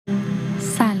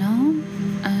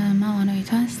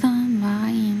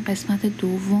قسمت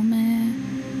دوم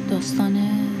داستان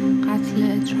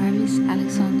قتل تراویس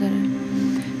الکساندر.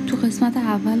 تو قسمت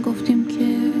اول گفتیم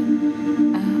که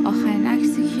آخرین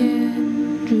عکسی که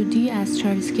جودی از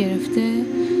تراویس گرفته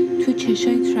تو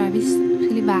چشای تراویس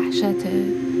خیلی وحشته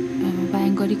و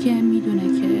انگاری که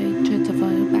میدونه که چه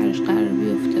اتفاقی براش قرار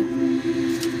بیفته.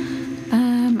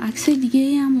 عکس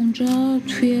دیگه هم اونجا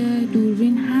توی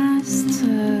دوربین هست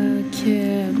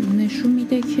که نشون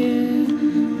میده که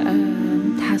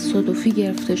تصادفی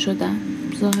گرفته شدن.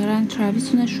 ظاهرا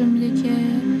تراویس نشون میده که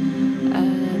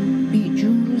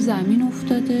بیجون رو زمین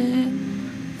افتاده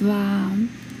و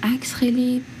عکس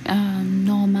خیلی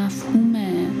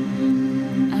نامفهومه،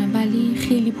 ولی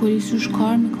خیلی پلیس روش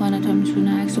کار میکنه تا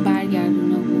میتونه عکس رو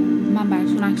برگردونه. من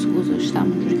براتون عکس رو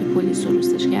گذاشتم اونجوری که پلیس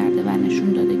درستش کرده و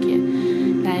نشون داده که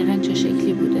دقیقا چه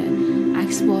شکلی بوده.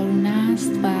 عکس بارونه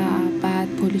است و بعد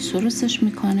پلیس درستش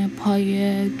میکنه.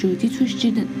 پای جودی توش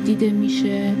دیده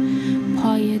میشه،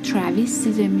 پای تراویس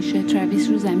دیده میشه. تراویس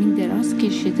رو زمین دراز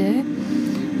کشیده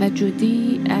و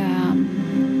جودی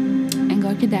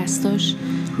انگار که دستاش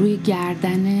روی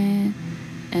گردن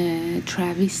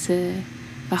تراویسه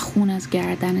و خون از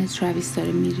گردن تراویس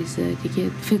داره میریزه. دیگه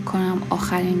فکر کنم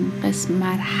آخرین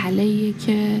مرحله‌ایه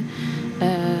که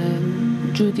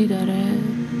جودی داره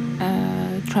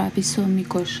تراویس رو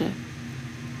میکشه.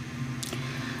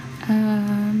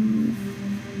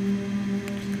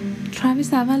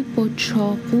 تراویس اول با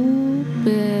چاقو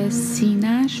به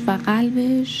سینه‌اش و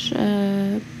قلبش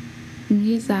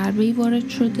یه ضربه‌ای وارد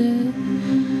شده،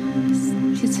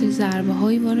 یه سری ضربه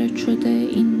هایی وارد شده.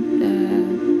 این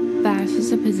بر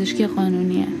اساس پزشکی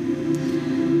قانونیه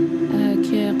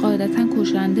که قاعدتا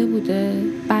کشنده بوده.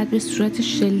 بعد به صورت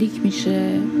شلیک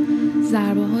میشه.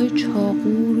 ضربه های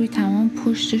چاقو روی تمام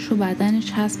پشتش و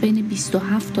بدنش هست. بین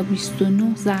 27 تا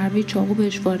 29 ضربه چاقو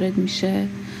بهش وارد میشه.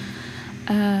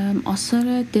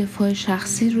 آثار دفاع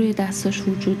شخصی روی دستاش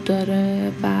وجود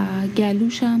داره و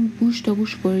گلوش هم گوش تا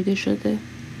گوش بریده شده.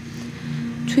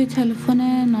 توی تلفن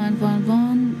 911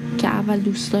 که اول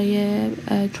دوستای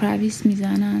تراویس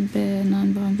میزنن به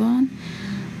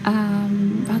 911،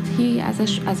 وقتی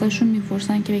ازشون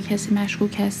میپرسن که به کسی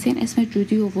مشکوک هستین، اسم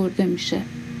جودی آورده میشه.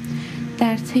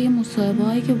 در طی مصاحبه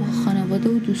هایی که با خانواده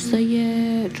و دوستای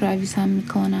تراویس هم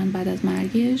میکنن بعد از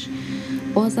مرگش،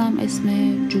 بازم اسم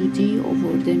جودی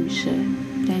آورده میشه.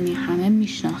 یعنی همه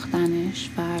میشناختنش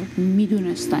و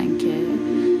میدونستن که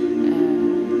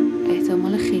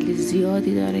احتمال خیلی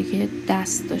زیادی داره که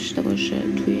دست داشته باشه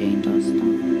توی این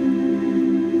داستان.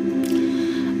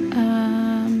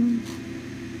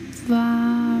 و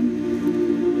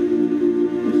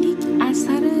یک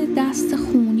اثر دست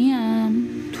خونی هم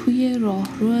توی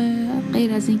راهرو،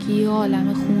 غیر از اینکه یه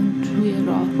عالم خون توی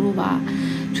راهرو و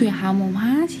توی حموم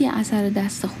هست، یه اثر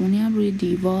دست خونی هم روی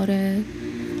دیوار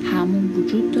حموم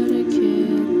وجود داره که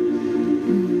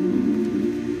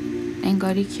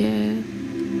انگاری که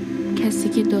کسی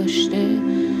که داشته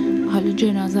حالا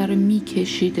جنازه رو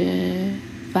میکشیده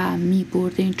و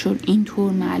میبرده، چون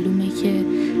اینطور معلومه که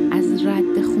از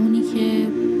رد خونی که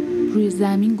روی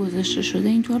زمین گذاشته شده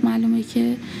اینطور معلومه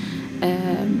که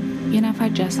یه نفر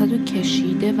جسد رو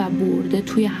کشیده و برده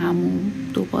توی حموم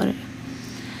دوباره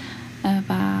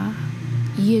و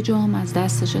یه جام از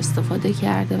دستش استفاده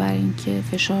کرده برای اینکه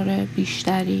فشار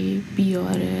بیشتری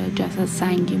بیاره. جسد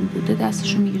سنگین بوده،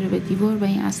 دستش رو میگیره به دیوار و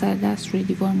این اثر دست روی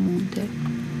دیوار مونده.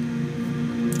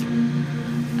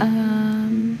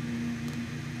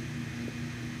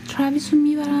 تراویس رو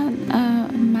میبرن،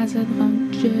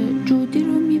 جودی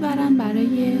رو میبرن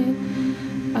برای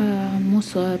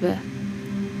مصاحبه.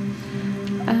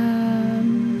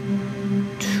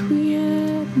 توی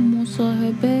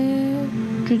مصاحبه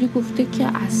جودی گفته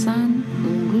که اصلا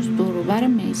اون روز دور و بر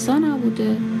میسا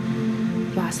نبوده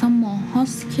و اصلا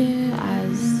ماهاست که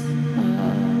از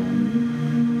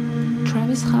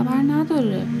تراویس خبر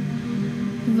نداره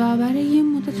و برای یه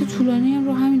مدت طولانی هم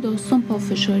رو همین داستان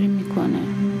پافشاری میکنه.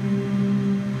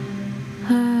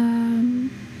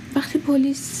 وقتی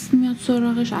پلیس میاد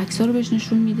سراغش، عکس‌ها رو بهش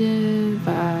نشون میده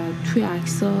و توی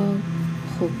عکس‌ها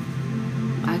خب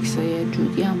عکسای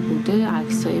جودی هم بوده،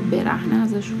 عکسای برهنه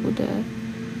ازش بوده.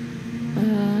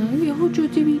 یهو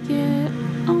جودی میگه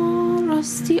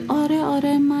راستی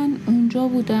آره من اونجا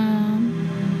بودم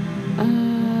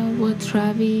با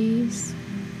تراویس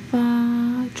و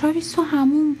تراویس تو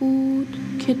همون بود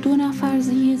که 2 نفر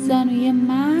یه زن و یه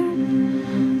مرد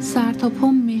سر تا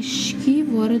پا مشکی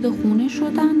وارد خونه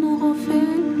شدن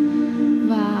ناغافل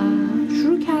و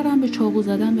شروع کردن به چاقو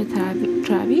زدن به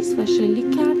تراویس و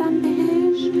شلیک کردن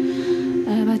بهش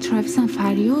و تراویس هم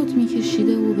فریاد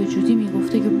میکشیده و به جودی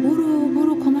میگفته که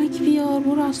برو کمک بیار،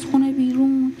 برو از خونه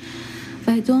بیرون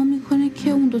و ادعا میکنه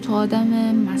که اون دوتا آدم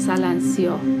مثلا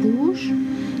سیاه پوش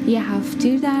یه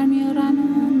هفتیر در میارن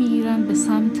و میگیرن به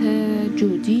سمت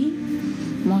جودی.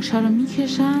 ماشه رو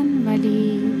میکشن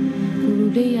ولی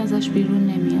گلوله‌ای ازش بیرون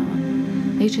نمیاد،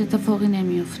 هیچ اتفاقی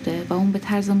نمیفته و اون به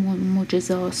طرز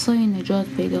معجزه‌آسایی نجات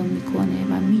پیدا میکنه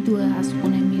و میدوه از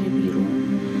خونه میره بیرون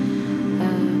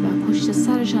و پشت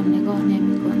سرش هم نگاه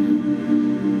نمیکنه.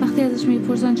 وقتی ازش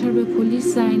میپرسن چرا به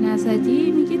پلیس زنگ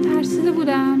نزدی، میگه ترسیده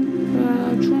بودم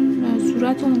چون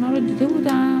صورت اونا رو دیده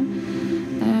بودم،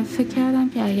 فکر کردم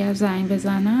که اگر زنگ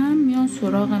بزنم میان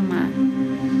سراغ من.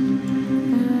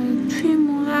 توی این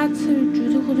موقع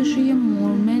جودی خودش رو یه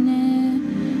مورمن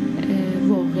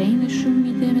واقعی نشون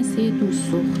میده، مثل یه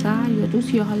دوست دختر یا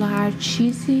دوست یا حالا هر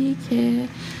چیزی که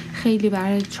خیلی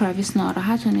برای تراویس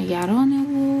ناراحت و نگرانه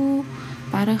و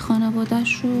برای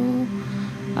خانواده‌ش.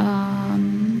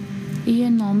 یه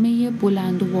نامه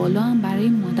بلند و بالا هم برای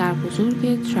مادر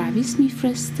بزرگ تراویس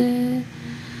میفرسته.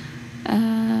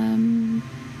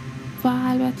 و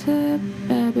البته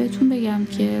بهتون بگم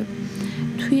که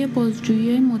توی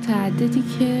بازجویی متعددی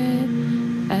که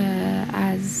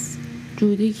از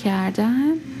جودی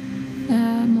کردن،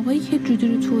 موقعی که جودی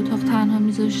رو تو اتاق تنها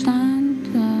میذاشتن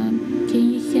که این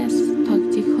یکی از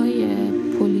تاکتیک های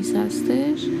پلیس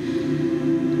هستش،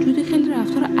 جودی خیلی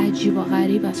رفتار عجیب و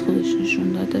غریب از خودش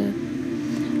نشون داده.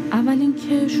 اول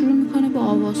اینکه شروع میکنه با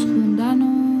آواز خوندن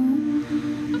و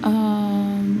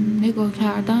نگاه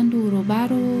کردن دور و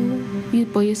بر و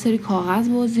با یه سری کاغذ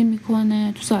بازی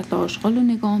میکنه، تو سطل آشغال رو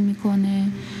نگاه میکنه،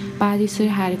 بعد یه سری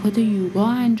حرکات یوگا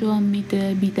انجام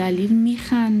میده، بی دلیل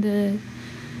میخنده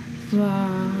و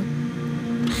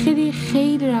خیلی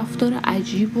خیلی رفتار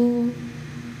عجیب و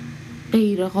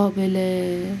غیر قابل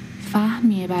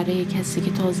فهمیه برای کسی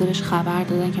که تازه بهش خبر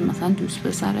دادن که مثلا دوست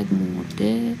پسرت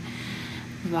مرده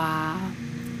و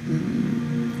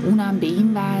اونم به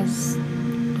این وضع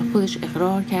خودش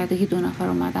اقرار کرده که 2 نفر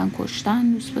اومدن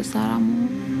کشتن دوست پسرم و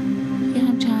یه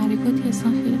همچین حرکاتی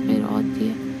اصلا خیلی غیر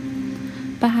عادیه.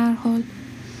 به هر حال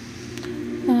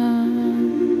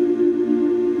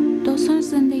داستان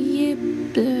زندگی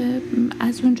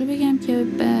از اونجا بگم که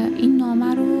این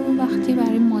نامه رو وقتی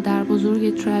برای مادر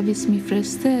بزرگ تراویس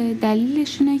میفرسته،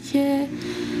 دلیلش اینه که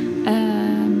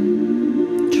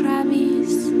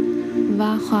تراویس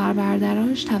و خواهر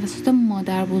برادرش توسط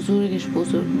مادر بزرگش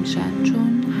بزرگ میشن،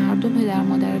 چون هر دو پدر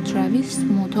مادر تراویس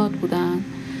معتاد بودن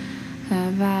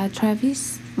و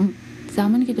تراویس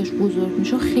زمانی که داشت بزرگ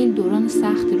میشه خیلی دوران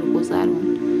سختی رو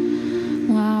گذروند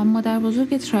و مادر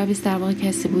بزرگ تراویس در واقع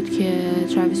کسی بود که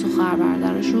تراویس و خواهر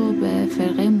برادرش رو به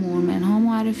فرقه مورمن ها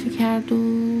معرفی کرد و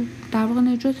در واقع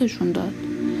نجاتشون داد.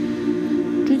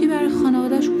 جودی برای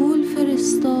خانواده‌اش گل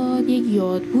فرستاد، یک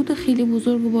یادبود خیلی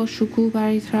بزرگ و با شکوه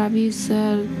برای تراویس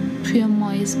توی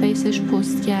مای اسپیسش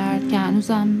پست کرد که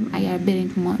هنوزم اگر برین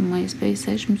تو مای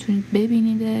اسپیسش میتونید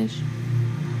ببینیدش.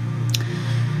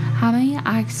 همه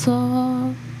عکس‌ها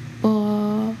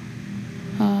با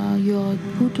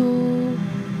یادبود و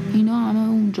اینا همه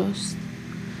اونجاست.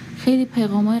 خیلی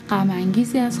پیغام‌های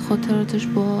غم‌انگیزی از خاطراتش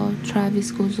با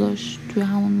تراویس گذاشت توی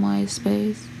همون مای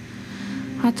اسپیس.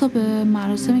 حتی به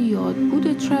مراسم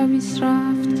یادبود تراویس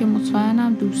رفت که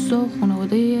مطمئنم دوستا و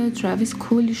خانواده تراویس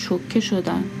کلی شوکه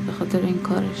شدن به خاطر این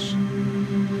کارش.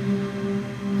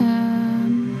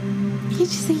 یه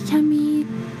چیزی کمی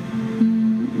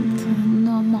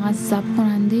معذب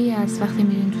کننده ای از وقتی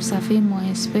میرین تو صفحه مای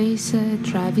اسپیس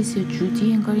تراویس یا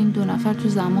جودی، انگار این 2 نفر تو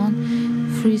زمان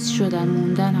فریز شدن،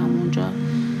 موندن همونجا.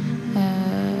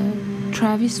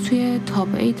 تراویس توی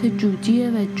تاپ 8 جودیه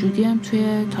و جودی هم توی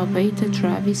تاپ 8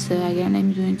 تراویسه. اگر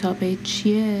نمیدونین تاپ 8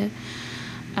 چیه،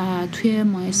 توی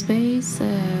مای اسپیس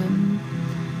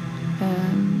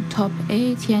تاپ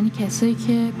 8 یعنی کسایی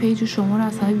که پیج شما رو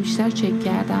از همه بیشتر چک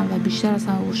کردن و بیشتر از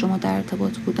همه با شما در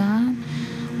ارتباط بودن،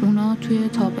 اونا توی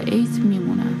تاپ 8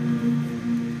 میمونن.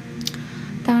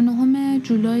 در 9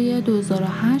 جولای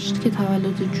 2008 که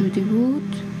تولد جودی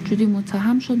بود، جودی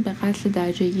متهم شد به قتل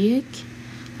درجه 1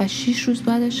 و 6 روز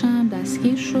بعدش هم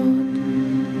دستگیر شد.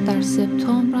 در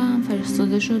سپتامبر هم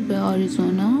فرستاده شد به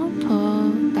آریزونا تا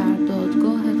در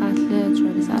دادگاه قتل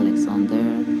تراویس الکساندر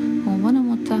به عنوان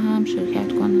متهم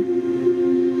شرکت کنه.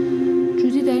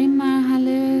 جودی در این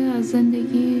مرحله از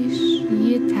زندگیش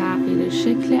یه تغییر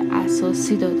شکل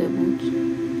اساسی داده بود.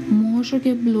 موهاش رو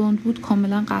که بلوند بود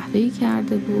کاملا قهوه‌ای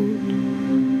کرده بود،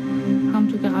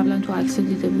 همونطور که قبلا تو عکس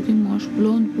دیده بودیم موهاش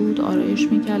بلوند بود، آرایش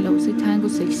میکرد، لباسی تنگ و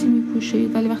سکسی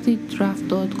میپوشید، ولی وقتی رفت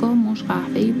دادگاه موهاش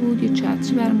قهوه‌ای بود، یه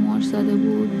چتری بر موهاش زده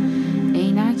بود،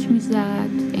 عینک میزد،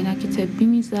 عینک طبی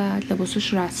میزد،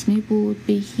 لباسش رسمی بود،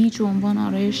 به هیچ عنوان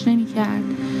آرایش نمیکرد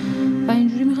و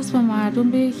اینجوری میخواست به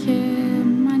مردم بگه که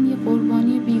من یه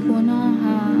قربانی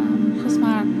بیگناهم. میخواست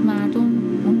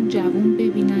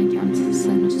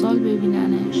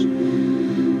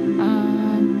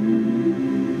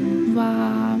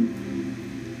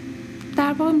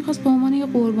میخواست به عنوان یه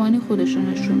قربانی خودش رو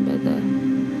نشون بده،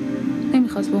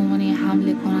 نمیخواست به عنوان یه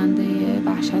حمله کننده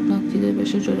وحشتناک دیده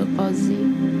بشه جلوی قاضی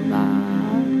و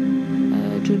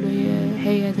جلوی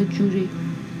هیئت جوری.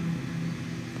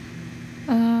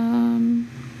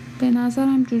 به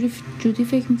نظرم جودی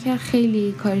فکر میکرد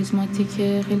خیلی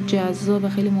کاریزماتیکه، خیلی جذاب،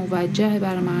 خیلی موجهه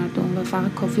برای مردم و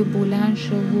فقط کافی بلند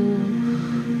شه و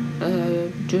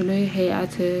جلوی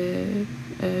هیئت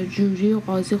جوری و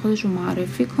قاضی خودش رو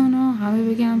معرفی کنه، همه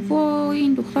بگن وای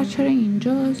این دختر چرا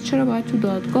اینجاست، چرا باید تو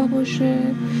دادگاه باشه،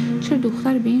 چرا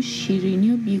دختر به این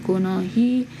شیرینی و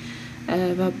بیگناهی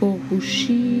و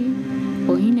باهوشی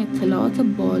با این اطلاعات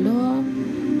بالا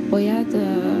باید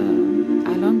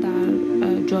الان در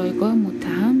جایگاه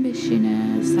متهم بشینه،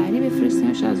 سریع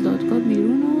بفرستیمش از دادگاه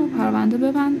بیرون و پرونده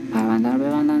رو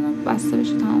ببندن و بسته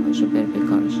بشه، تمام بشه، بره به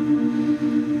کارش.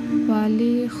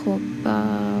 ولی خب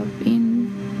این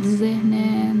ذهن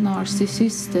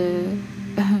نارسیسیست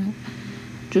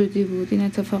جودی بود، این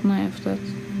اتفاق نیفتاد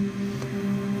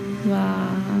و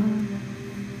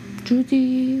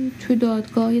جودی توی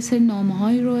دادگاه یه سری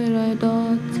نامه‌هایی رو ارائه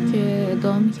داد که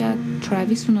ادعا می‌کرد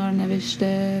تراویس اونا رو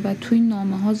نوشته و توی این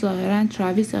نامه‌ها ظاهراً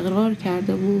تراویس اقرار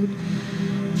کرده بود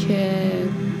که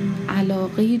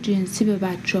علاقه جنسی به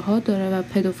بچه‌ها داره و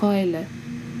پدوفایله.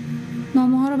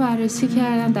 نامه‌ها رو بررسی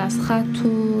کردن، دستخط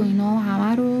و اینا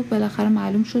همه رو، بالاخره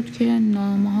معلوم شد که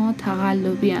نامه‌ها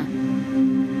تقلبی هن.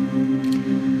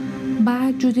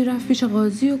 بعد جودی رفت پیش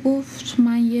قاضی و گفت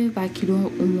من یه وکیل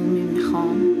عمومی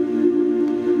میخوام.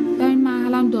 در این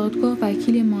مرحله هم دادگاه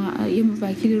یه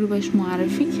وکیلی رو بهش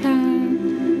معرفی کرد.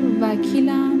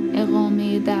 وکیلم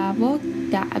اقامه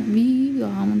دعوی یا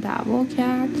همون دعوا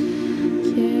کرد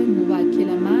که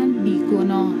موکل من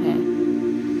بیگناهه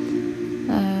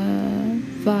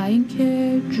و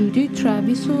اینکه جودی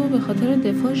تراویس رو به خاطر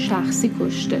دفاع شخصی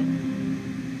کشته.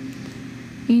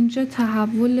 اینجا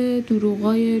تحول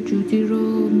دروغای جودی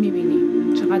رو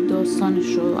میبینیم، چقدر داستانش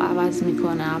رو عوض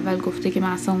میکنه. اول گفته که من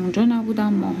اصلا اونجا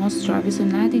نبودم، ماها تراویس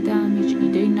رو ندیدم، هیچ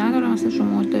ایده‌ای ندارم اصلا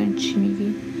شما دارین چی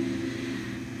میگی.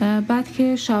 بعد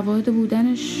که شواهد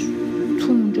بودنش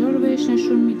تو اونجا رو بهش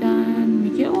نشون میدن،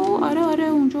 میگه آره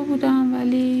اونجا بودم،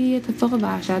 ولی اتفاق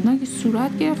وحشتناکی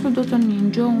صورت گرفت و 2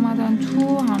 نینجا اومدن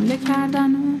تو، حمله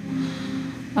کردن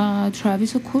و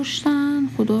تراویس رو کشتن.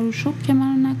 خدا رو شکر که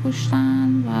منو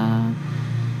نکشتن و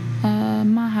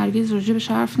من هرگز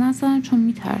راجبش حرف نزدم چون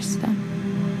میترسیدم.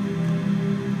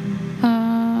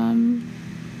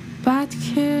 بعد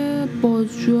که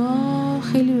بازجوها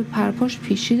خیلی به پرپاش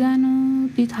پیچیدن و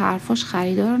دید حرفاش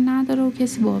خریدار نداره و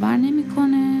کسی باور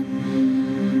نمیکنه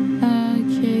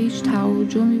که هیچ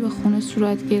تهاجمی به خونه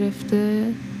صورت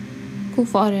گرفته،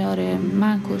 گفت آره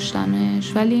من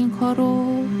کشتمش، ولی این کار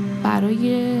رو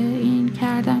برای این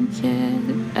کردم که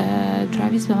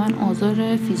تراویس به من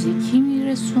آزار فیزیکی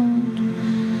میرسوند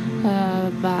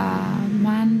و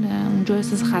من اونجا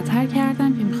احساس خطر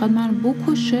کردم که میخواد من رو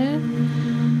بکشه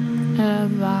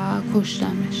و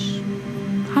کشتمش.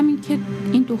 همین که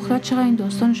این دختر چقدر این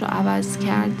داستانش رو عوض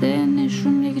کرده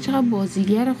نشون میده که چقدر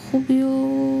بازیگر خوبی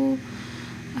و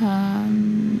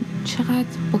چقدر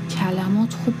با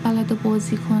کلمات خوب بلده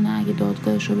بازی کنه. اگه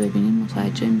دادگاهش رو ببینین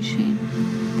متوجه میشین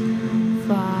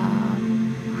و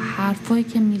حرفایی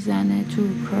که میزنه تو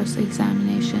کراس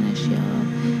اگزامینیشنش یا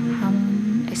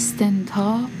همون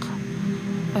استنطاق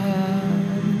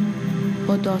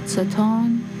با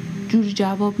دادستان جوری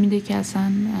جواب میده که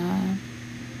اصلا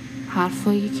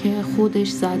حرفایی که خودش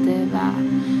زده و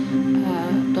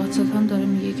دادستان داره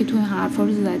میگه که تو این حرفا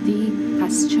رو زدی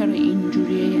پس چرا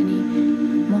اینجوریه، یعنی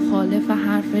مخالف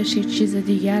حرفش یه چیز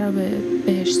دیگر رو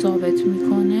بهش ثابت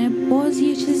میکنه، باز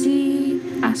یه چیزی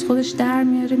از خودش در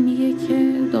میاره میگه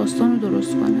که داستان رو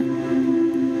درست کنه.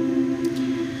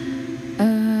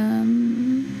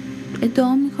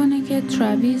 ادعا میکنه که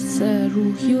تراویس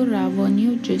روحی و روانی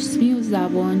و جسمی و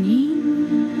زبانی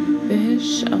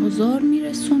بهش آزار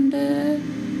میرسونده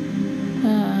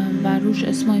و روش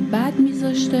اسمای بد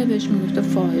میذاشته، بهش میگفته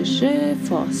فاحشه،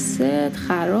 فاسد،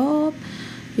 خراب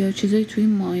یا چیزایی توی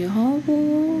این مایه ها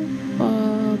و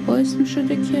باعث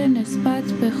میشده که نسبت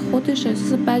به خودش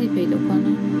احساس بدی پیدا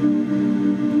کنه.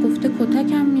 گفته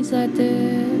کتکم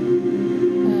میزده،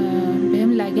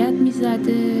 بهم لگد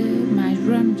میزده،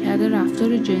 مجبورم میکرده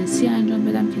رفتار جنسی انجام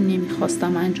بدم که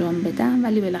نمیخواستم انجام بدم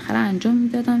ولی بالاخره انجام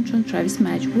میدادم چون تراویس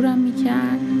مجبورم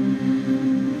میکرد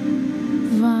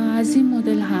و از این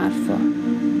مدل حرفا.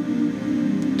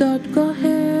 دادگاه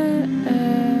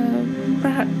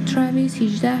تراویس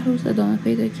 18 روز ادامه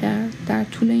پیدا کرد. در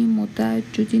طول این مدت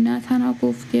جودی نه تنها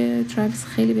گفت که تراویس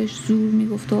خیلی بهش زور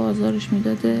میگفته و آزارش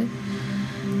میداده،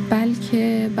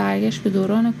 بلکه برگشت به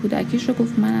دوران کودکیش رو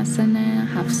گفت من از سن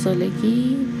 7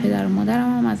 سالگی پدر و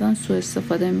مادرم هم از آن سوء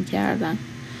استفاده میکردن،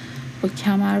 با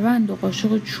کمربند و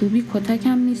قاشق چوبی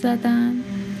کتکم میزدن.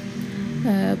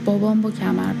 بابام با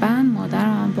کمربند،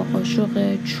 مادرم هم با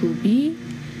قاشق چوبی،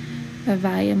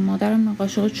 و مادرم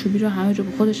قاشق چوبی رو همه جا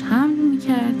به خودش حمل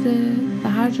میکرده و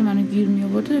هر جا منو گیر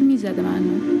میآورده میزده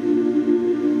منو.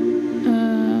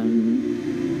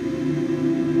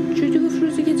 جودی گفت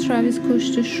روزی که تراویس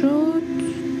کشته شد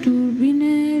دوربین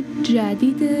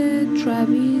جدید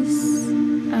تراویس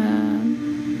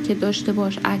که داشته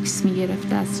باش عکس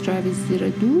میگرفته از تراویس زیر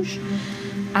دوش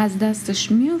از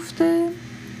دستش میفته.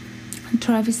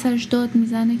 تراویس سرش داد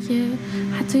میزنه که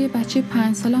حتی یه بچه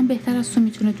 5 ساله هم بهتر از تو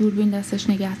میتونه دوربین دستش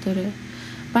نگه داره.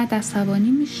 بعد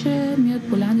عصبانی میشه، میاد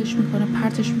بلندش میکنه،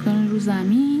 پرتش میکنه رو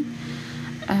زمین.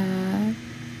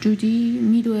 جودی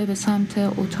میدوه به سمت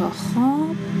اتاق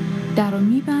خواب، در رو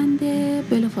میبنده،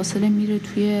 بلافاصله میره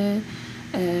توی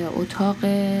اتاق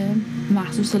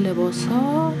مخصوص لباس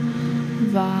ها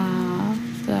و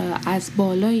از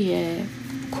بالای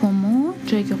کمد،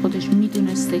 جایی که خودش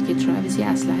میدونسته که تراویس یه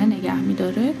اسلحه نگه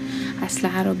میداره،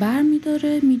 اسلحه رو بر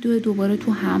میداره، میدوه دوباره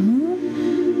تو همون.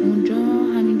 اونجا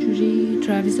همینجوری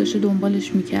تراویس داشته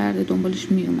دنبالش میکرده،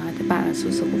 دنبالش میومده بر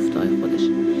اساس گفته‌های خودش.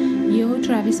 یهو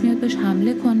تراویس میاد بهش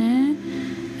حمله کنه،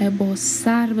 با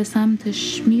سر به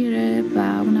سمتش میره و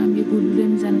اونم یه گلوله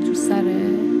میزنه تو سر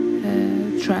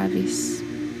تراویس.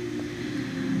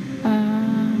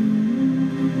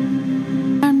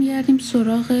 برمیگردیم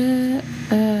سراغ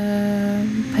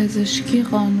پزشکی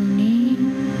قانونی،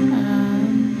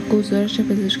 گزارش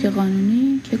پزشکی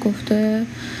قانونی که گفته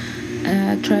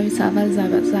تراویس اول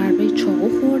ضربه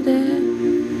چاقو خورده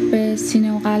به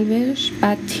سینه و قلبش،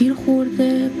 بعد تیر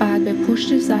خورده، بعد به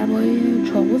پشتش ضربه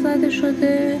چاقو زده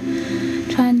شده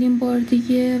چندین بار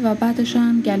دیگه و بعدش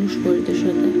هم گلوش بریده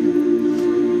شده.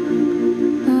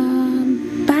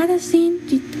 بعد از این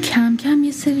کم کم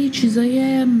یه سری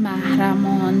چیزای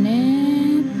محرمانه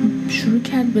شروع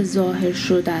کرد به ظاهر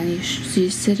شدن، یه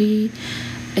سری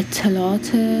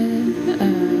اطلاعات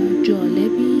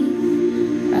جالبی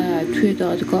توی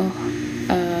دادگاه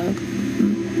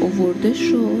آورده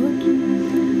شد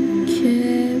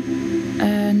که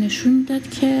نشون داد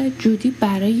که جودی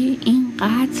برای این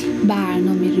قتل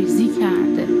برنامه ریزی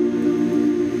کرده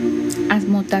از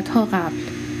مدت‌ها قبل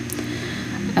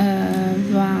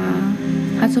و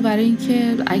حتی برای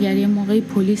اینکه اگر یه موقعی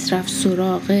پلیس رفت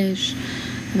سراغش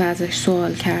و ازش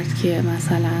سوال کرد که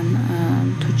مثلا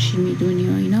تو چی میدونی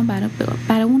و اینا،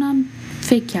 برای اونم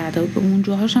فکر کرده و به اون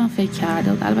جاهاش هم فکر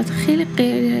کرده و البته خیلی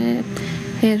غیر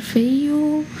حرفه‌ای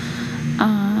و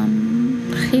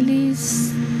خیلی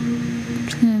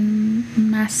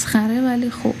مسخره، ولی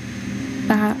خب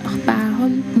به هر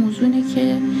حال موضوع اینه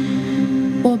که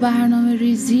با برنامه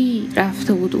ریزی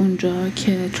رفته بود اونجا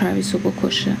که تراویس رو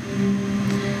بکشه.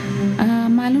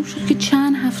 معلوم شد که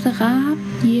چند هفته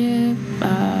قبل یه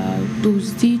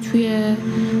دزدی توی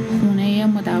خونه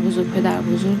مادر بزرگ پدر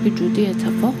بزرگ جودی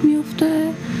اتفاق میفته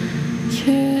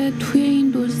که توی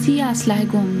این دزدی اسلحه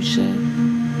گم میشه.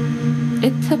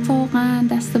 اتفاقا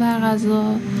دست بر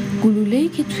قضا گلوله‌ای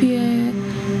که توی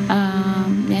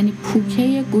یعنی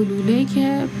پوکه گلوله‌ای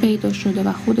که پیدا شده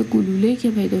و خود گلوله‌ای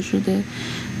که پیدا شده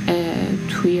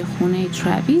توی خونه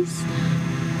تراویس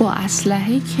با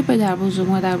اسلحه‌ای که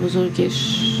مادر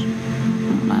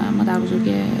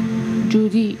بزرگ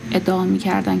جودی ادعا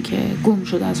می‌کردن که گم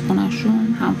شده از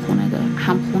خونه‌شون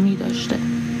همخونی داشته.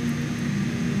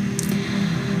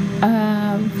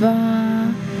 و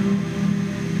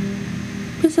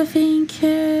به اضافه این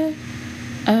که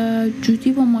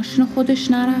جودی با ماشین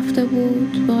خودش نرفته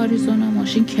بود به آریزونا،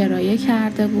 ماشین کرایه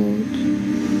کرده بود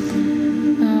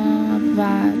و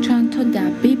چند تا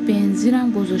دبه بنزین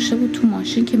هم گذاشته بود تو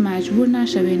ماشین که مجبور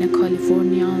نشه بین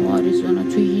کالیفرنیا و آریزونا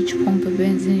توی هیچ پمپ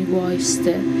بنزینی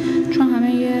وایسته، چون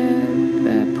همه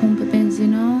پمپ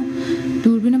بنزینا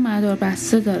دوربین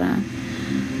مداربسته دارن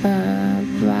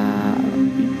و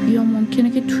یا ممکنه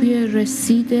که توی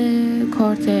رسید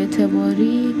کارت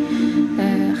اعتباری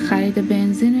خرید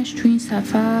بنزینش توی این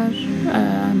سفر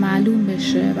معلوم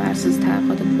بشه بر اساس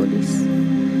تحقیقات پلیس.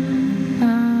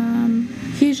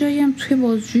 یه جایی هم توی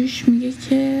بازجویش میگه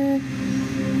که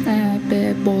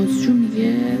به بازجو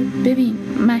میگه ببین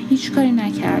من هیچ کاری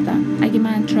نکردم، اگه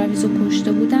من تراویس رو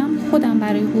کشته بودم خودم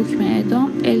برای حکم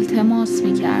اعدام التماس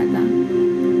میکردم.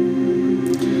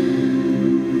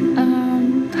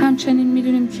 همچنین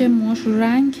میدونیم که موهاش رو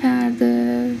رنگ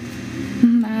کرده.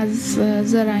 از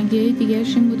زرنگی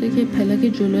دیگرش این بوده که پلاک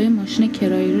جلوی ماشین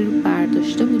کرایه رو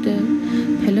برداشته بوده،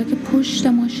 پلاک پشت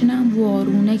ماشین هم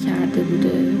وارونه کرده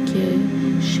بوده که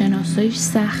شناساییش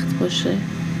سخت باشه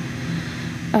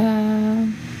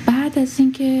بعد از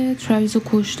اینکه تراویس رو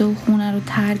کشته و خونه رو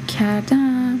ترک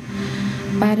کردن،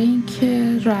 برای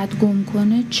اینکه ردگم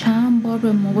کنه چند بار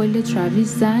به موبایل تراویس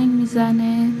زنگ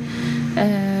میزنه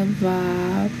و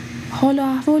حال و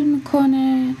احوال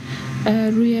میکنه.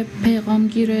 روی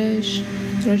پیغامگیرش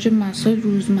راجع مسائل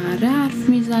روزمره حرف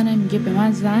میزنه، میگه به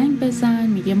من زنگ بزن،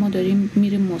 میگه ما داریم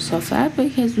میریم مسافر با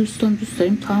یکی از دوست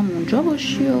داریم تا هم اونجا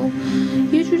باشی و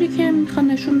یه جوری که میخواد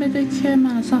نشون بده که من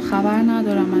اصلا خبر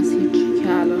ندارم از هیچی که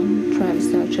الان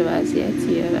تراویس در چه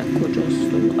وضعیتیه و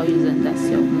کجاست و آیا زنده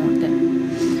است یا مرده.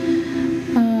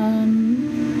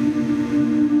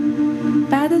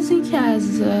 بعد از اینکه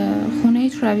از خونه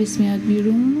تراویس میاد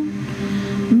بیرون،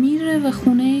 میره به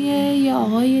خونه یه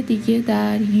آقای دیگه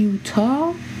در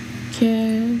یوتا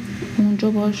که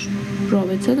اونجا باش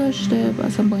رابطه داشته،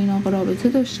 اصلا با این آقا رابطه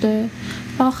داشته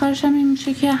و آخرش هم این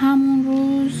میشه که همون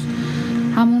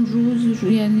روز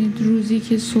یعنی روزی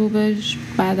که صبحش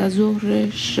بعد از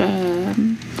ظهرش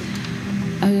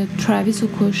تراویس رو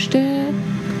کشته،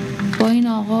 با این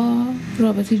آقا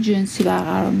رابطه جنسی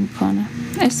برقرار میکنه.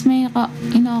 اسم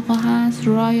این آقا هست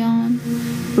رایان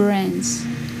برنز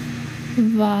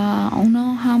و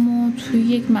اونا همو توی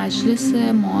یک مجلس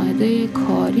معاهده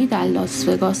کاری در لاس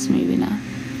وگاس میبینن.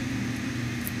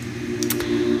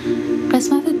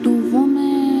 قسمت دوم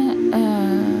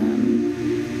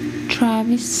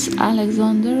تراویس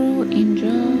الکساندر رو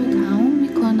اینجا تموم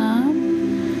میکنم،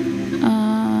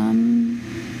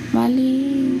 ولی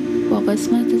با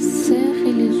قسمت 3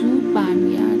 خیلی زود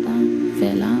برمیگردم.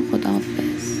 فعلا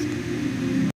خداحافظ.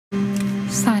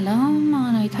 سلام، من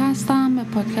آنایتا هستم. به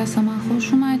پادکست من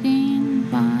خوش اومدین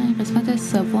و این قسمت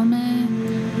سوم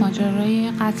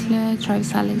ماجرای قتل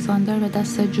تراویس الکساندر به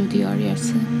دست جودی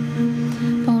آریرسه.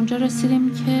 به اونجا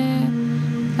رسیدیم که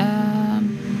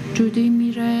جودی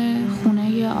میره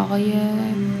خونه آقای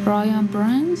رایان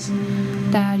برنز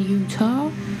در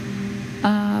یوتا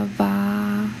و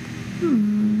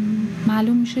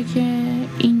معلوم میشه که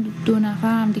این دو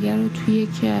نفر هم دیگر رو توی یک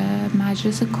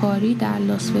مجلس کاری در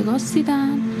لاس وگاس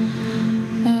دیدن.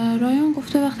 رایان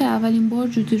گفته وقتی اولین بار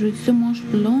جودی رو دیده موهاش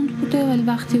بلوند بوده، ولی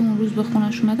وقتی اون روز به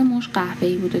خونش اومده موهاش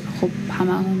قهوه‌ای بوده که خب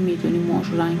هممون میدونیم موهاش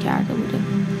رو رنگ کرده بوده.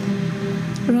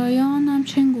 رایان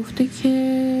همچنین گفته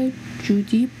که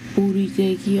جودی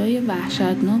بریدگی‌های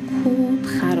وحشتناک و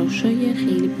خراشای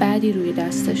خیلی بدی روی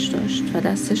دستش داشت و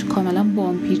دستش کاملا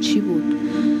بامپیچی بود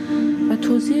و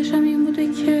توضیحش هم این بوده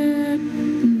که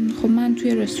خب من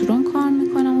توی رستوران کار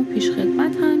میکنم و پیش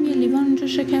خدمت هم یه لیوان اونجا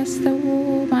شکسته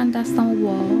و من دستمو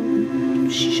با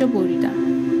شیشه بریدم.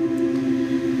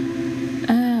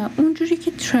 اونجوری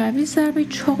که تراویس ضربه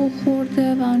چاقو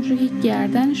خورده و اونجوری که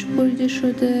گردنش بریده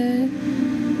شده،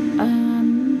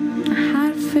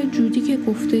 حرف جودی که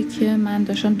گفته که من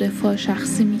داشتم دفاع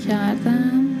شخصی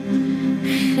میکردم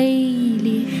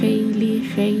خیلی خیلی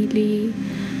خیلی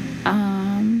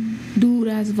دور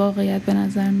از واقعیت به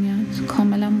نظر میاد.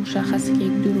 کاملا مشخصه که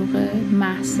یک دروغ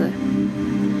محضه.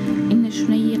 این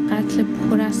نشونه یه قتل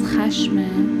پر از خشمه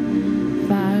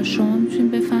و شما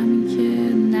میتونید بفهمین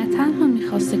که نه تنها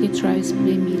میخواسته که تراویس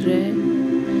بمیره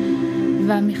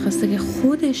و میخواسته که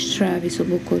خودش تراویس رو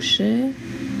بکشه،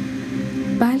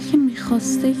 بلکه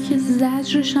میخواسته که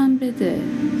زجرش هم بده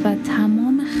و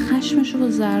تمام خشمش رو با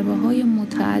ضربه های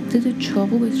متعدد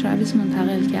چاقو به تراویس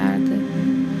منتقل کرده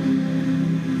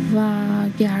و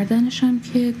گردنش هم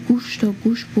که گوش تا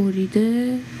گوش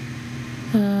بریده،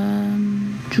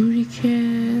 جوری که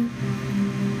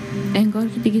انگار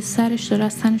که دیگه سرش داره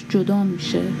از تنش جدا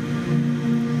میشه.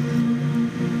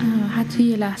 حتی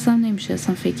یه لحظه هم نمیشه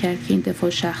اصلا فکر کرد که این دفاع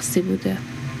شخصی بوده.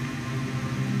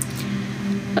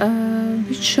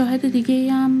 هیچ شاهد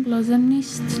دیگه هم لازم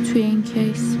نیست توی این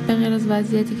کیس به غیر از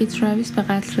وضعیتی که تراویس به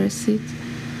قتل رسید.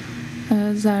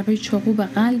 ضربه چاقو به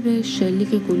قلبش، شلیک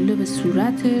گلوله به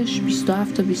صورتش،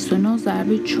 27 تا 29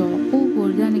 ضربه چاقو،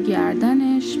 بریدن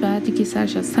گردنش، بعدی که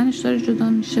سرش از تنش داره جدا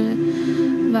میشه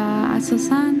و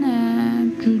اساساً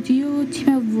جودی و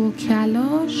تیم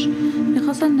وکلاش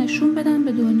میخواستن نشون بدن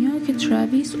به دنیا که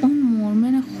تراویس اون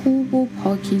مؤمن خوب و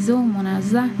پاکیزه و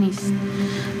منزه نیست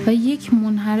و یک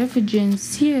منحرف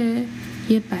جنسیه،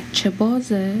 یه بچه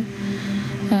بازه.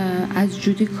 از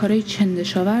جودی کارای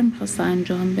چندشاور میخواسته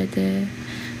انجام بده،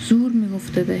 زور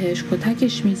میگفته بهش،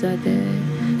 کتکش میزده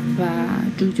و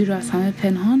جودی رو از همه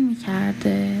پنهان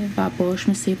میکرده و باهاش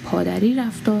مثل پادری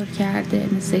رفتار کرده،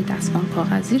 مثل دستمال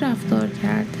کاغذی رفتار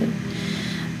کرده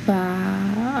و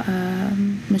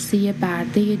مثل یه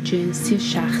برده جنسی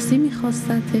شخصی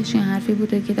میخواستتش. این حرفی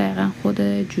بوده که دقیقا خود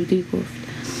جودی گفت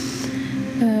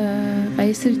و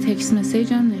یه سری تکست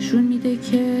مسیج هم نشون میده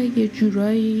که یه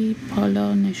جورایی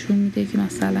حالا نشون میده که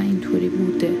مثلا اینطوری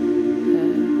بوده،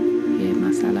 یه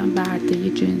مثلا برده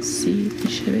جنسی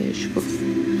میشه بهش گفت.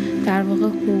 در واقع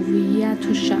هویت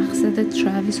و شخصیت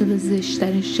تراویس رو به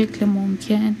زشترین شکل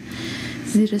ممکن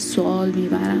زیر سوال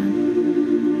میبرن.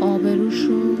 آبروش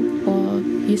رو با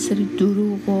یه سری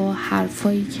دروغ و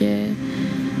حرفایی که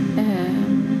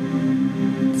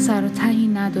سر و تهی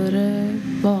نداره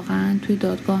واقعا توی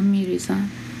دادگاه میریزن.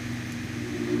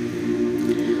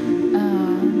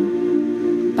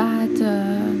 بعد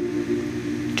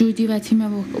جودی و تیم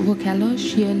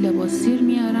وکلاش یه لباسیر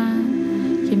میارن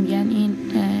که میگن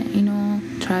اینو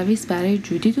تراویس برای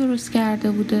جودی درست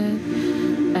کرده بوده.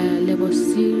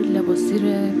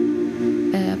 لباسیر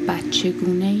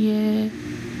بچگونه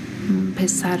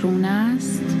پسرونه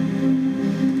است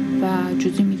و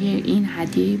جودی میگه این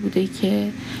هدیه‌ای بوده که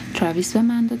تراویس به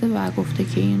من داده و گفته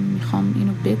که میخوام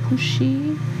اینو بپوشی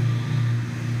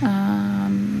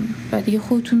و دیگه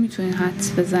خودتون میتونین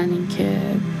حدس بزنین که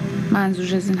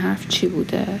منظورش از این حرف چی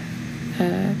بوده.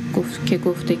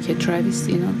 گفته که تراویس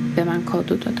اینو به من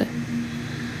کادو داده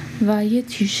و یه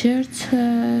تیشرت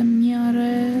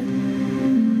میاره،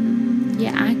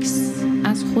 یه عکس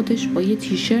از خودش با یه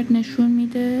تیشرت نشون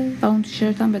میده و اون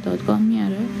تیشرت هم به دادگاه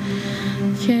میاره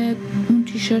که اون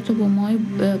تیشرت رو با موهای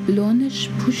بلوندش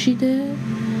پوشیده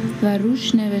و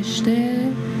روش نوشته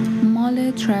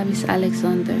مال تراویس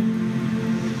الکساندر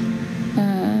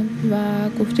و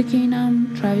گفته که اینم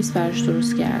تراویس براش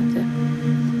درست کرده.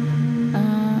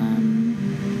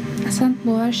 اصلا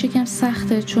باورش یکم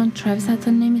سخته چون تراویس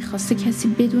حتی نمیخواسته کسی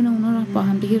بدون اونا رو با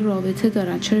هم دیگه رابطه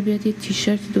دارن. چرا بیاد یه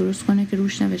تیشرتی درست کنه که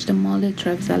روش نوشته مال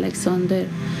تراویس الکساندر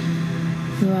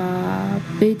و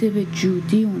بده به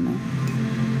جودی اونو؟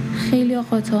 خیلی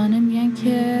قاطعانه میگن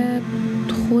که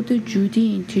خود جودی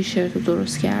این تیشرت رو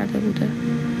درست کرده بوده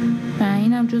و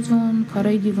اینم جزو اون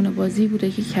کارهای دیوونه بازی بوده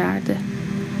که کرده.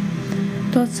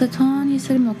 دادستان یه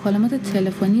سری مکالمات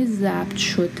تلفنی ضبط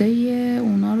شده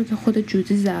اونا رو که خود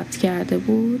جودی ضبط کرده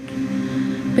بود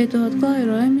به دادگاه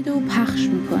ارائه میده و پخش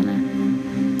میکنه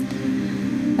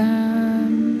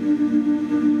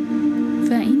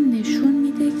و این نشون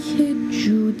میده که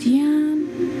جودی هم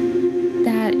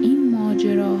در این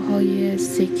ماجراهای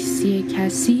سکسی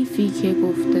کثیفی که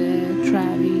گفته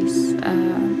تراویس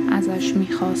ازش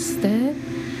میخواسته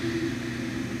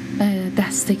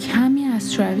دست کمی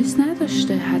از تراویس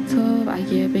نداشته. حتی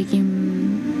اگه بگیم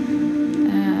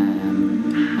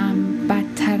هم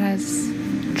بدتر از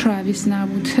تراویس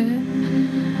نبوده،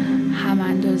 هم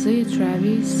اندازه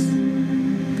تراویس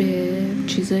به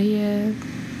چیزای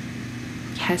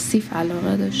کثیف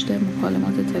علاقه داشته،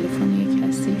 مکالمات تلفنی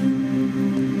کثیف.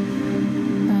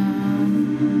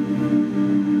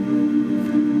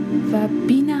 و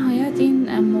بی نهایت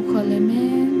این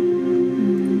مکالمه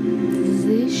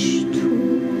زشت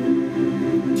و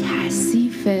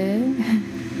کثیفه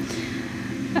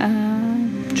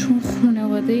چون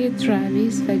خانواده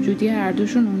تراویس و جودی هر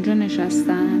دوشون اونجا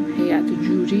نشستن، هیئت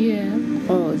جوری،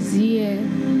 قاضی،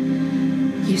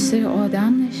 یه سری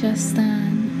آدم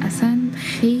نشستن. اصلا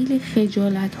خیلی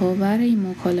خجالت آور این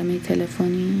مکالمه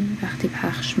تلفنی وقتی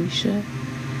پخش میشه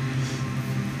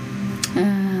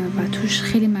و توش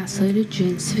خیلی مسائل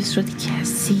جنسی به صورت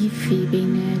کثیفی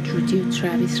بین جودی و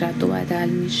تراویس رد و بدل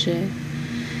میشه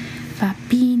و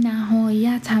بی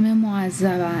نهایت همه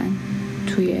معذبن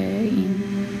توی این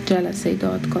جلسه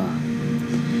دادگاه.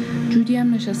 جودی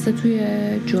هم نشسته توی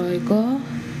جایگاه،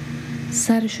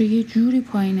 سرشو یه جوری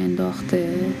پایین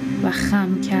انداخته و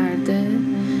خم کرده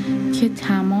که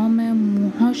تمام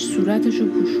موهاش صورتشو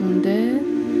پوشونده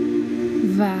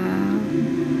و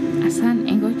اصلا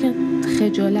انگار که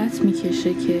خجالت میکشه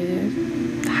که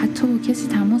حتی با کسی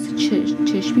تماس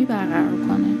چشمی برقرار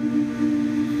کنه.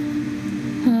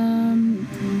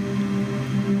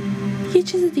 یه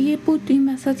چیز دیگه بود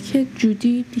این وسط که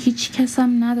جودی هیچ کس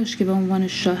هم نداشت که به عنوان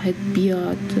شاهد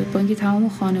بیاد، با اینکه تمام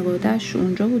خانواده‌اش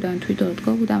اونجا بودن، توی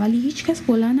دادگاه بودن، ولی هیچ کس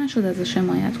بلند نشد ازش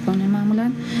حمایت کنه.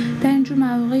 معمولا در اینجور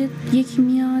مواقع یکی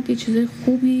میاد یه چیز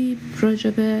خوبی راجع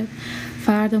به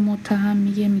فرد متهم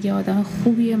میگه آدم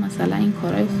خوبیه، مثلا این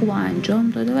کارهای خوب انجام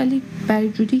داده، ولی برای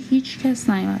جودی هیچ کس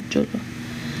نیامد جلو.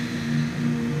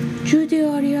 جودی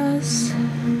آریاس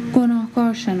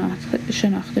گناهکار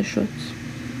شناخته شد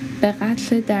به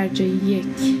قتل درجه 1.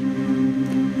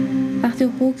 وقتی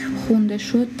حکم خونده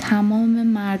شد تمام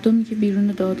مردمی که بیرون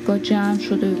دادگاه جمع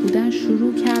شده بودن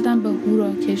شروع کردن به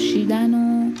هورا کشیدن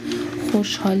و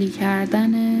خوشحالی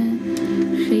کردن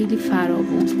خیلی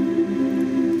فراوون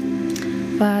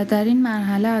و در این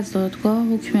مرحله از دادگاه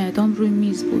حکم اعدام روی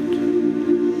میز بود.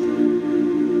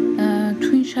 تو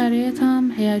این شرایط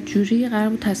هم هیئت جوری قرار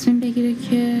بود تصمیم بگیره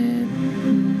که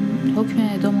حکم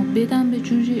اعدامو بدن به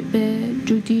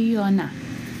جودی یا نه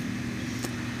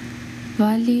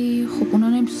ولی خب اونا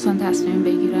نمیتونستن تصمیم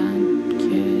بگیرن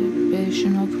که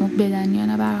بهشون حکم بدن یا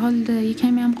نه. به هر حال یه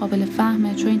کمی هم قابل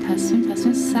فهمه، چون این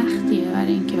تصمیم سختیه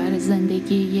برای اینکه برای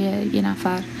زندگی یه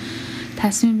نفر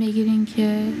تصمیم بگیرین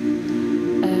که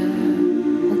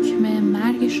حکم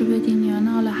مرگش رو بدین یا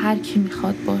نه. حالا هر کی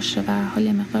میخواد باشه، به هر حال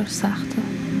یه مقدار سخته.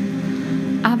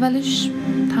 اولش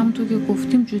همونطور که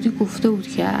گفتیم جودی گفته بود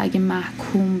که اگه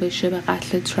محکوم بشه به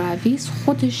قتل تراویس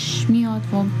خودش میاد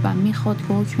و میخواد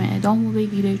که حکم اعدام رو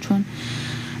بگیره، چون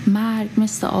مرگ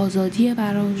مثل آزادیه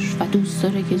براش و دوست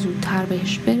داره که زودتر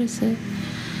بهش برسه.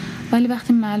 ولی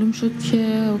وقتی معلوم شد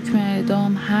که حکم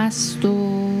اعدام هست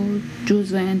و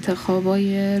جزو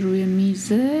انتخابای روی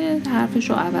میزه، حرفش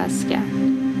رو عوض کرد.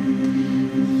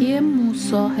 یه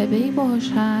مصاحبه‌ای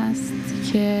باهاش هست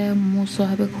که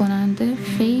مصاحبه کننده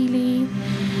خیلی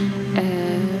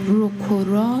روک و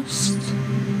راست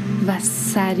و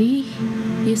صریح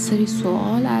یه سری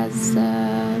سوال از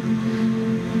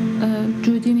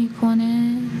جودی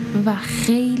میکنه و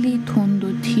خیلی تند و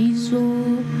تیز و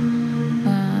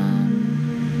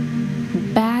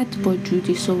بد با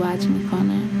جودی صحبت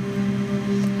میکنه.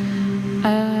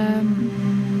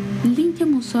 لینک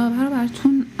مصاحبه رو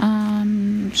براتون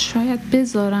شاید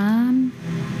بذارم،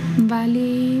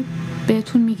 ولی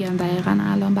بهتون میگم دقیقاً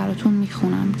الان براتون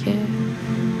میخونم که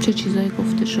چه چیزایی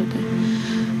گفته شده.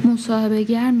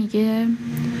 مصاحبه‌گر میگه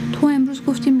تو امروز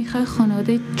گفتی میخوای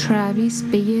خانواده تراویس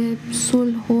به یه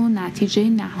صلح و نتیجه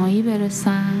نهایی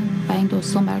برسن و این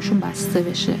داستان براشون بسته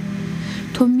بشه.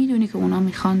 تو میدونی که اونا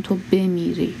میخوان تو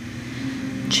بمیری،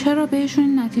 چرا بهشون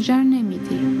این نتیجه رو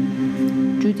نمیدی؟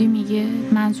 جودی میگه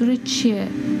منظور چیه؟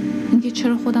 اینکه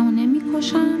چرا خودمو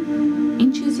نمیکشم؟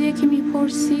 این چیزیه که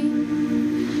میپرسی؟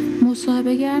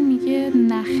 مصاحبه‌گر میگه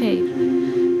نه خیر،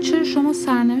 چرا شما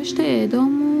سرنوشت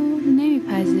اعدامو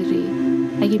نمیپذیری؟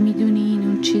 اگه میدونی این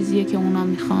اون چیزیه که اونا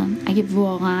میخوان، اگه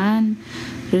واقعا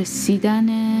رسیدن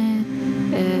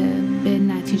به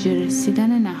نتیجه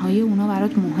رسیدن نهایی اونا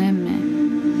برات مهمه،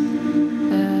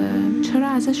 چرا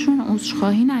ازشون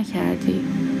عذرخواهی نکردی؟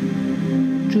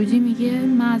 جودی میگه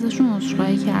من ازشون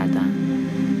عذرخواهی کردم.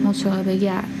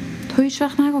 مصاحبه‌گر تو هیچ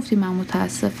وقت نگفتی من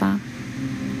متاسفم.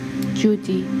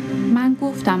 جودی من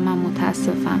گفتم من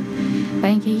متاسفم و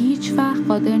اینکه هیچ وقت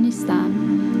قادر نیستم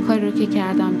کاری رو که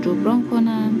کردم جبران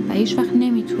کنم و هیچ وقت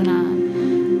نمیتونم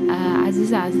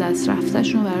عزیز از دست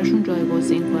رفته‌شون رو براشون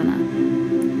جایگزین کنم.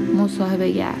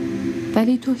 مصاحبه‌گر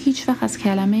ولی تو هیچ وقت از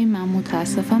کلمه من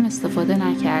متاسفم استفاده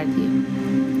نکردی.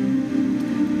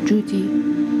 جودی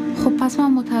خب پس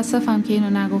من متاسفم که اینو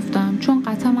نگفتم، چون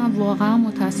قطعا من واقعا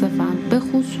متاسفم، به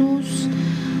خصوص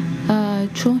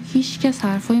چون هیچ کس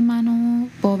حرفای منو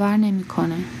باور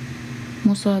نمیکنه.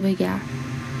 مصاحبه‌گر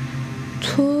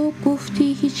تو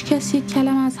گفتی هیچ کس یک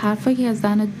کلمه از حرفایی که از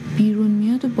دهنت بیرون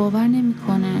میاد و باور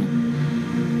نمیکنه،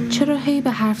 چرا هی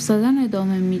به حرف زدن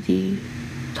ادامه میدی؟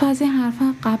 تو از این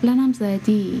حرفا قبلا هم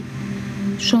زدی،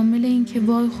 شامل این که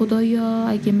وای خدایا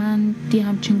اگه من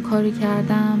همچین کاری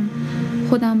کردم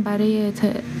خودم برای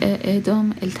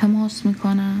اعدام التماس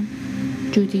میکنم.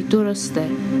 جودی درسته.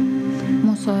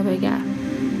 مصاحبه‌گر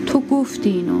تو گفتی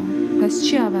اینو، پس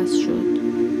چی عوض شد؟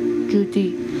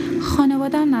 جودی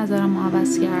خانواده‌ام نظرم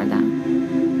عوض کردم.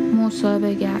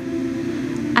 مصاحبه‌گر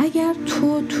اگر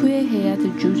تو توی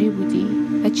هیئت جوری بودی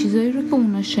و چیزایی رو که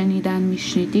اونا شنیدن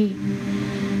میشنیدی،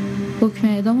 حکم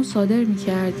اعدامو صادر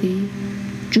میکردی؟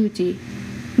 جودی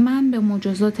من به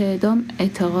مجازات اعدام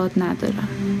اعتقاد ندارم.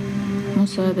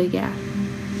 مصاحبه‌گر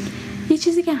یه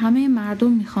چیزی که همه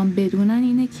مردم میخوان بدونن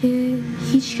اینه که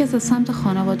هیچ کس از سمت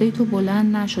خانواده تو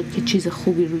بلند نشد که چیز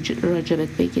خوبی راجبت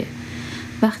بگه،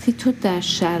 وقتی تو در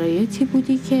شرایطی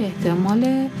بودی که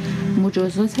احتمال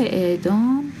مجازات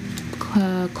اعدام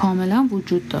کاملا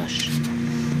وجود داشت.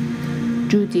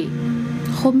 جودی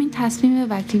خب این تصمیم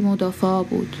وکیل مدافع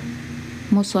بود.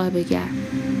 مصاحبه‌گر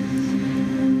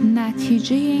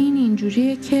نتیجه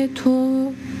اینجوریه که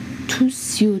تو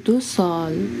 32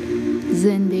 سال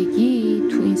زندگی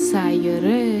تو این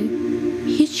سیاره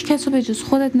هیچ کس رو به جز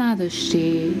خودت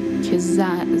نداشتی که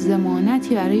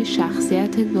ضمانتی برای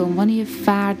شخصیتت به عنوان یه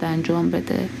فرد انجام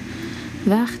بده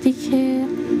وقتی که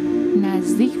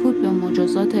نزدیک بود به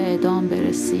مجازات اعدام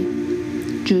برسی.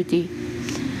 جودی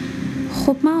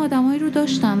خب من آدمایی رو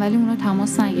داشتم ولی اونا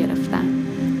تماس نگرفتن.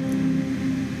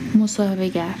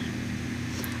 مصاحبه‌گر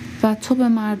و تو به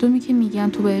مردمی که میگن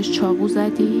تو بهش چاقو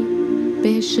زدی،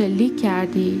 بهش شلیک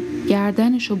کردی،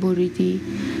 گردنشو بریدی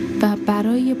و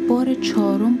برای بار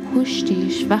 4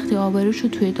 کشتیش، وقتی آبروشو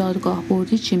توی دادگاه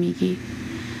بردی چی میگی؟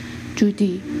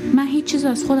 جودی من هیچ چیز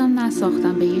از خودم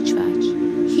نساختم، به هیچ وجه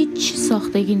هیچ چیز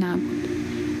ساختگی نبود.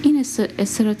 این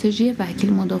استراتژی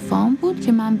وکیل مدافعان بود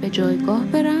که من به جایگاه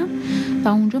برم و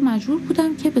اونجا مجبور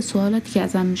بودم که به سوالاتی که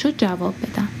ازم میشد جواب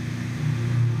بدم.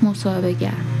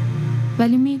 مصاحبه‌گر: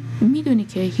 ولی میدونی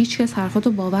که هیچ کس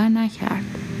حرفاتو باور نکرد.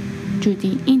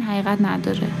 جودی: این حقیقت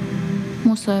نداره.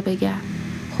 مصاحبه‌گر: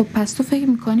 خب پس تو فکر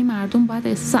میکنی مردم باید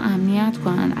احساس امنیت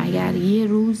کنن اگر یه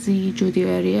روزی جودی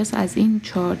آریاس از این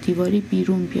 4 دیواری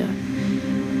بیرون بیاد؟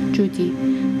 جودی: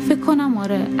 فکر کنم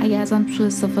آره، اگه ازم سوء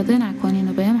استفاده نکنین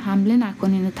و بهم حمله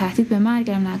نکنین و تهدید به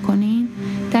مرگم نکنین،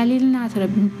 دلیلی نداره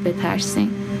بترسین.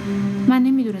 من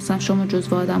نمیدونستم شما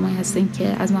جزو آدمایی هستین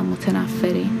که از من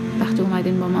متنفرین وقتی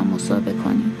اومدین با من مصاحبه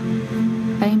کنین.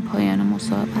 و این پایان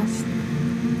مصاحبه است.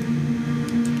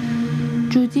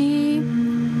 جودی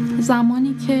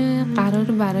زمانی که قرار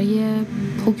برای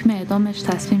حکم اعدامش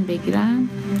تصمیم بگیرن،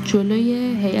 جلوی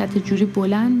هیئت جوری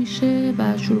بلند میشه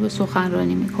و شروع به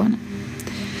سخنرانی میکنه.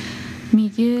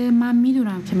 میگه من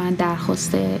میدونم که من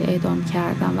درخواست اعدام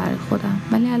کردم برای خودم،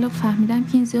 ولی الان فهمیدم که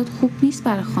این زیاد خوب نیست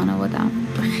برای خانوادم،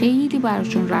 خیلی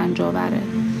براشون رنج آوره.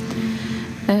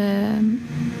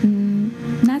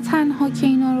 نه تنها که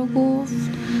اینا رو گفت،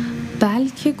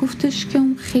 بلکه گفتش که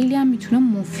اون خیلی هم میتونه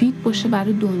مفید باشه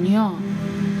برای دنیا.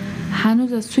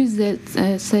 هنوز از توی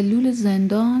سلول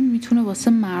زندان میتونه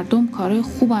واسه مردم کارهای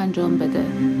خوب انجام بده.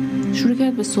 شروع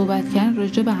کرد به صحبت کردن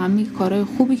راجع به همه کارهای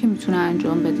خوبی که میتونه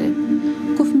انجام بده.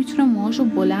 گفت میتونه موهاشو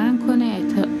بلند کنه،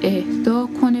 اهدا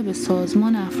کنه به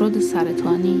سازمان افراد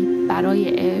سرطانی برای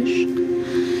عشق.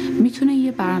 میتونه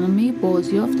یه برنامه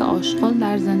بازیافت آشغال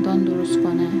در زندان درست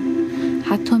کنه.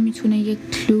 حتی میتونه یک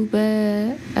کلوب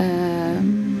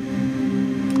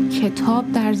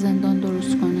کتاب در زندان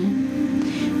درست کنه.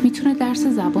 میتونه درس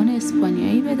زبان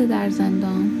اسپانیایی بده در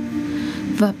زندان.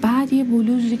 و بعد یه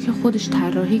بلوزی که خودش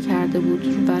طراحی کرده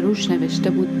بود و روش نوشته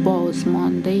بود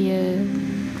بازمانده،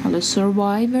 حالا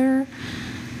survivor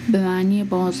به معنی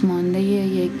بازمانده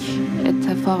یک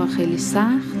اتفاق خیلی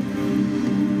سخت،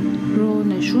 رو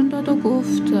نشون داد و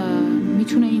گفت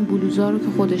میتونه این بلوزا رو که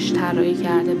خودش طراحی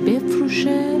کرده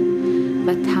بفروشه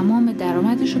و تمام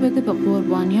درآمدش رو بده به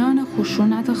قربانیان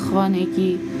خشونت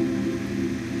خانگی.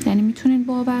 یعنی میتونین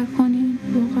باور کنین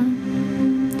واقعا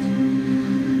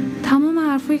تمام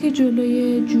حرفایی که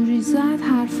جلوی جوری زد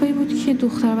حرفایی بود که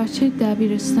دختر بچه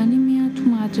دبیرستانی میاد تو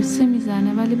مدرسه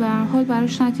میزنه، ولی به هر حال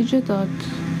براش نتیجه داد.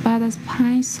 بعد از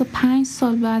 5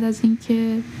 سال بعد از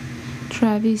اینکه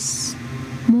تراویس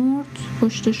مرد،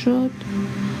 کشته شد،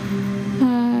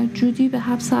 جودی به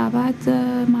حبس ابد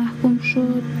محکوم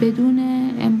شد بدون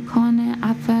امکان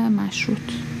عفو مشروط.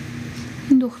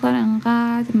 این دختر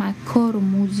انقدر مکار و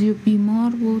موذی و بیمار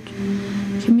بود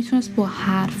که میتونست با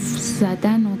حرف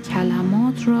زدن و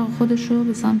کلمات را خودشو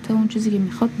به سمت اون چیزی که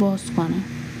میخواد باز کنه.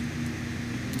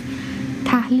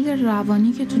 تحلیل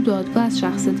روانی که تو دادگاه از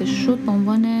شخصیتش شد به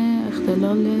عنوان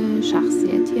اختلال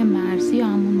شخصیتی مرزی یا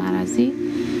همون مرضی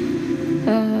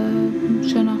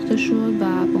شناخته شد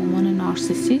و به عنوان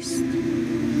نارسیسیست.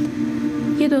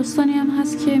 یه داستانی هم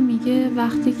هست که میگه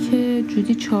وقتی که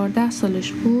جودی 14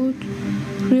 سالش بود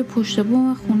روی پشت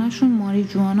بوم خونهشون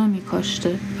ماریجوانا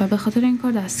میکاشته و به خاطر این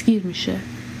کار دستگیر میشه.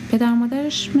 پدر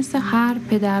مادرش مثل هر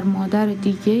پدر مادر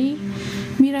دیگه‌ای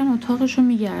میرن اتاقشو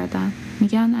میگردن،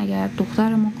 میگن اگر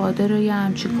دختر ما قادره یه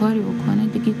همچی کاری بکنه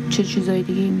دیگه چه چیزای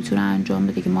دیگه میتونه انجام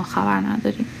بده که ما خبر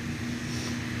نداریم.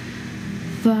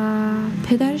 و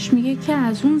پدرش میگه که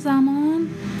از اون زمان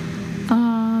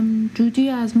جودی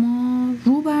از ما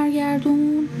رو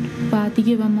برگردون و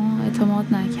دیگه به ما اعتماد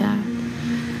نکرد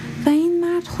و این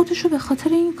مرد خودشو به خاطر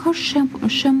این کار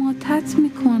شماتت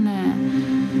میکنه.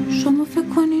 شما فکر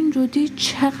کنین جودی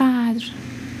چقدر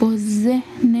با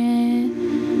ذهن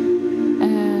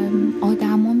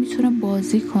آدما میتونه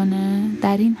بازی کنه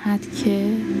در این حد که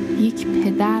یک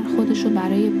پدر خودشو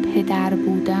برای پدر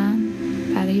بودن،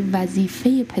 برای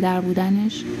وظیفه پدر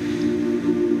بودنش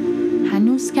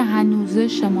هنوز که هنوزه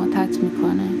شماتت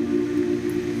میکنه.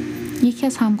 یکی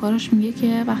از همکاراش میگه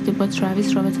که وقتی با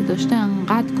تراویس رابطه داشته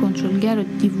انقدر کنترلگر و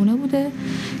دیوونه بوده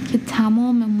که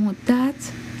تمام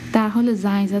مدت در حال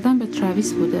زنگ زدن به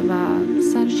تراویس بوده و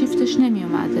سر شیفتش نمی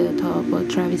اومده تا با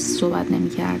تراویس صحبت نمی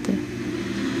کرده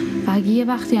و اگه یه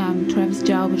وقتی هم تراویس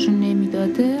جوابشون نمی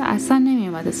داده اصلا نمی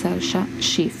اومده سر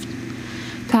شیفت.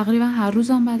 تقریبا هر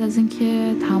روزم بعد از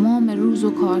اینکه تمام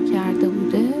روزو کار کرده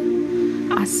بوده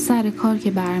از سر کار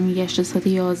که برمیگشته ساعت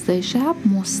 11 شب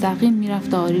مستقیم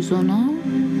میرفت آریزونا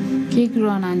که یک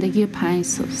رانندگی 5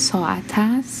 ساعت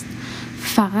است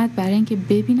فقط برای اینکه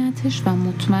ببینتش و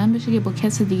مطمئن بشه که با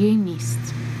کس دیگه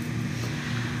نیست.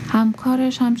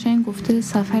 همکارش همچنین گفته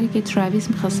سفری که تراویس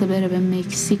میخواسته بره به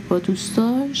مکزیک با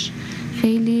دوستاش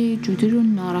خیلی جودی رو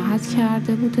ناراحت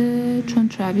کرده بوده، چون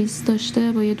تراویس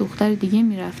داشته با یه دختر دیگه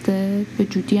میرفته. به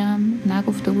جودی هم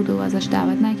نگفته بوده و ازش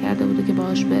دعوت نکرده بوده که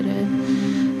باهاش بره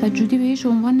و جودی به هیچ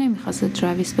عنوان نمیخواسته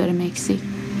تراویس بره مکزیک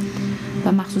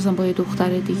و مخصوصا با یه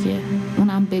دختر دیگه،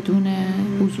 اونم بدون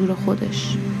حضور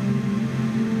خودش.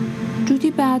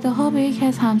 جودی بعدها به یکی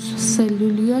از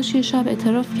همسلولیاش یه شب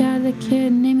اعتراف کرده که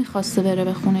نمیخواسته بره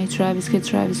به خونه تراویس که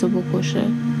تراویس رو بکشه،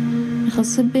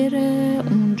 میخواسته بره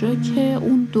اونجا که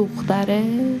اون دختره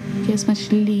که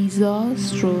اسمش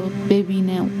لیزاست رو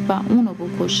ببینه و اونو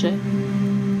بکشه.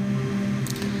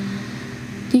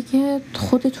 دیگه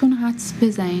خودتون حدس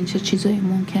بزنین چه چیزایی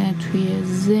ممکنه توی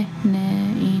ذهن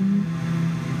این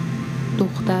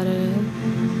دختر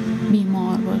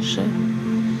بیمار باشه.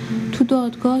 تو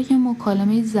دادگاه یه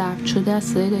مکالمه ضبط شده از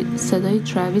صدای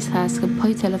تراویس هست که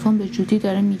پای تلفن به جودی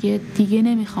داره میگه دیگه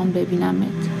نمیخوام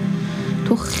ببینمت،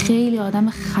 تو خیلی آدم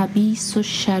خبیث و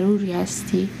شروری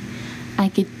هستی،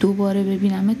 اگه دوباره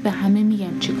ببینمت به همه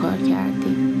میگم چی کار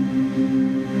کردی.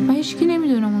 و هیچکی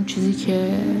نمیدونه اون چیزی که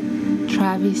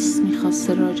تراویس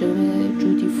میخواسته راجع به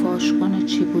جودی فاش کنه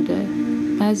چی بوده.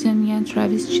 بعضیا میگن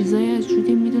تراویس چیزایی از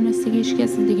جودی میدونسته که هیچ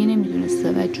کسی دیگه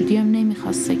نمیدونسته و جودی هم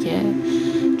نمیخواسته که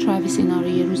تراویس اینا رو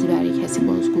یه روزی برای کسی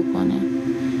بازگو کنه.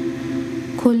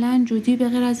 کلا جودی به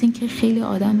غیر از این که خیلی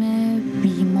آدم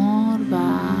بیمار و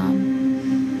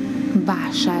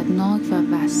وحشتناک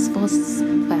و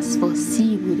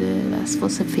وسواسی بوده،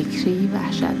 وسواس فکری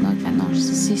وحشتناک و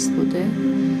نارسیسیست بوده،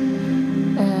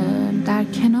 در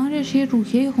کنارش یه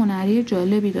روحیه هنری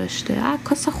جالبی داشته.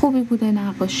 عکاس خوبی بوده،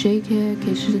 نقاشی که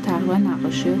کشیده تقریبا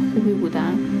نقاشی خوبی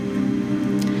بودن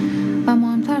و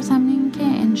مهمتر از همین این که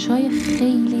انشای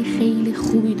خیلی خیلی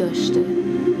خوبی داشته.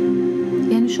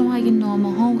 یعنی شما اگه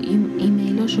نامه ها و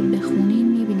ایمیلاش رو بخونین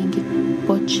میبینین که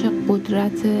با چه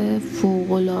قدرت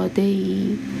فوق‌العاده‌ای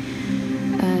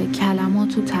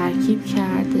کلمات رو ترکیب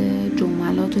کرده،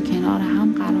 جملات رو کنار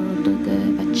هم قرار داده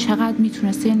و چقدر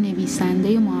میتونسته یه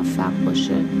نویسنده موفق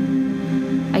باشه.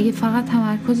 اگه فقط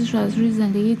تمرکزش رو از روی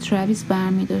زندگی تراویس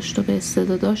برمی داشت و به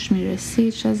استعداداش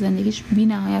میرسید، شاید زندگیش بی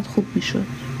نهایت خوب میشد.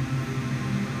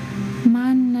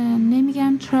 من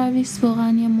نمیگم تراویس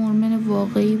واقعا یه مؤمن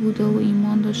واقعی بوده و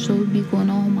ایمان داشته و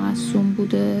بیگناه و معصوم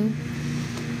بوده.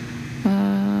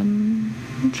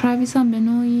 تراویس هم به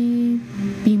نوعی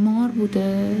بیمار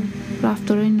بوده،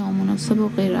 رفتارهای نامناسب و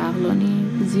غیر عقلانی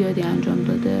زیادی انجام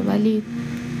داده، ولی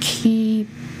کی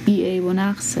بی عیب و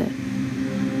نقصه.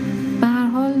 به هر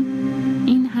حال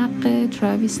این حق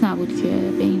تراویس نبود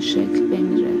که به این شکل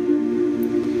بمیره.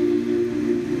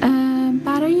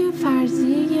 برای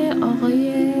فرضیه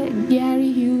آقای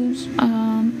گری هیوز،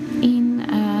 این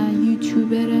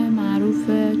یوتیوبر معروف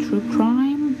ترو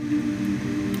کرایم،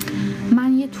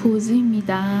 من یه توضیح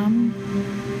میدم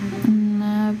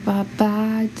و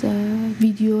بعد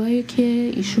ویدیوهایی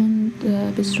که ایشون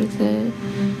به صورت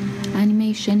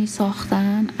انیمیشنی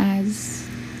ساختن از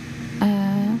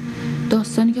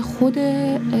داستانی که خود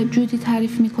جودی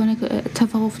تعریف میکنه که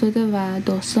اتفاق افتاده و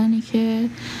داستانی که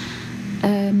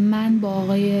من با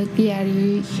آقای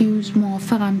گری هیوز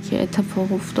موافقم که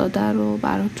اتفاق افتاده رو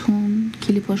براتون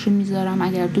کلیپاشو میذارم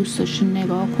اگر دوست داشتین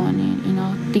نگاه کنین.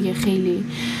 اینا دیگه خیلی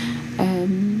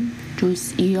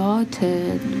جزئیات،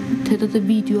 تعداد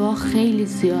ویدیوها خیلی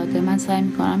زیاده، من سعی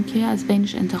میکنم که از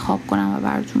بینش انتخاب کنم و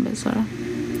براتون بذارم.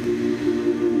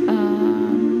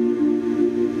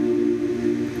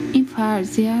 این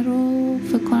فرضیه رو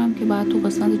فکر کنم که باید تو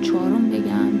قسمت 4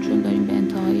 بگم، چون داریم به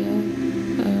انتهای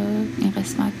این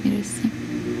قسمت میرسیم.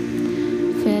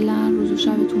 فعلا روز و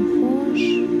شبتون خوش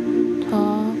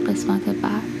تا قسمت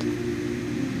بعد.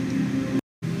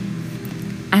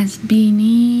 از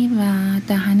بینی و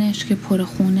دهنش که پر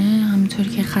خونه، همینطور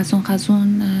که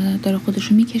خزون داره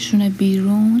خودشو میکشونه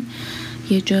بیرون،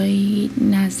 یه جایی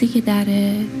نزدیک در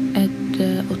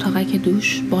اتاقک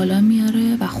دوش بالا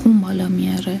میاره و خون بالا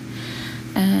میاره.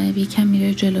 یکم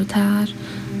میره جلوتر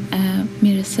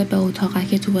میرسه به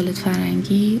اتاقک توالت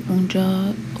فرنگی،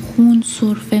 اونجا خون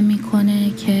سرفه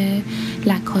میکنه که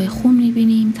لکهای خون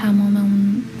میبینیم تمام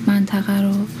اون منطقه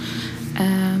رو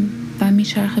و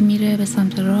میچرخه میره به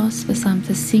سمت راست به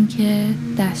سمت سینک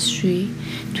دستشویی.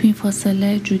 تو این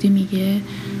فاصله جودی میگه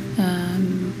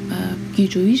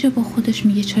گیجوییشه با خودش،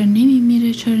 میگه چرا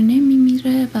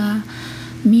نمیمیره و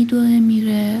میدوه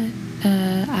میره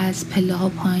از پله ها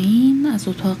پایین، از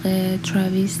اتاق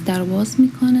تراویس در باز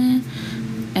میکنه،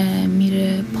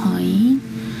 میره پایین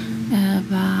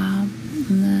و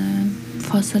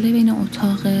فاصله بین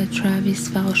اتاق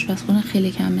تراویس و آشپزخونه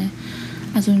خیلی کمه.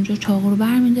 از اونجا چاقو رو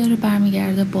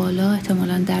برمیگرده بالا،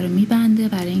 احتمالاً در رو میبنده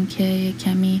برای اینکه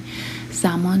کمی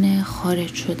زمان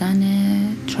خارج شدن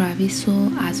تراویس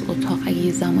رو از اتاق، اگه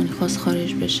یه زمانی خواست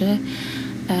خارج بشه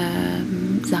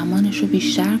زمانش رو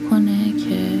بیشتر کنه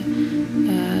که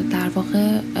در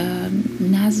واقع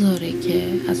نذاره که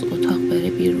از اتاق بره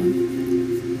بیرون.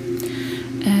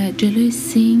 جلوی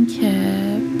سینک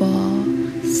با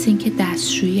سینک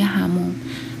دستشویی همون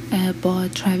با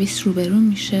تراویس روبرو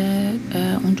میشه.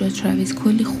 اونجا تراویس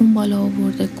کلی خون بالا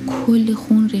آورده، کلی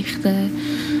خون ریخته.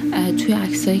 توی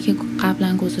عکسایی که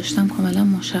قبلا گذاشتم کاملا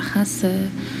مشخصه.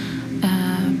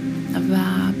 و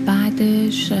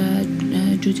بعدش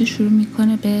جودی شروع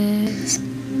میکنه به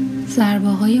ضربه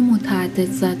های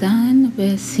متعدد زدن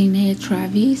به سینه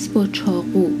تراویس با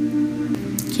چاقو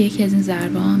که یکی از این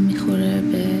ضربه ها میخوره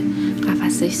به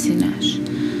قفسه سینه‌اش.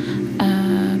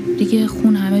 دیگه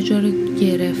خون همه جا رو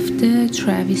گرفته.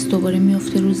 تراویس دوباره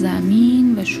میفته رو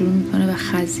زمین و شروع میکنه به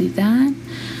خزیدن.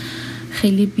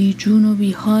 خیلی بیجون و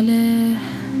بیحاله.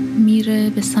 میره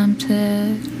به سمت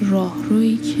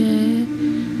راهرویی که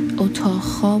اتاق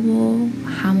خواب و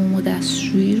حموم و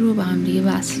دستشویی رو به هم دیگه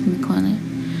وصل میکنه.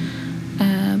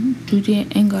 جودی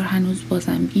انگار هنوز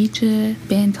بازم گیجه.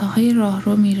 به انتهای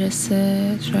راهرو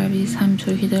میرسه. تراویس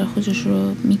همینطوری که داره خودش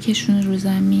رو میکشونه رو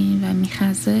زمین و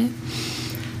میخزه.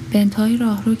 به انتهای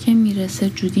راهرو که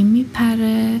میرسه جودی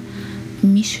میپره،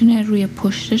 میشینه روی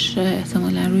پشتش،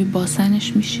 احتمالا روی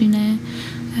باسنش میشینه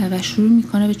و شروع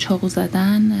میکنه به چاقو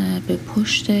زدن به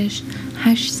پشتش.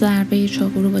 8 ضربه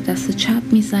چاقو رو با دست چپ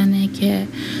میزنه که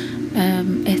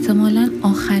احتمالاً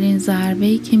آخرین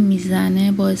ضربه‌ای که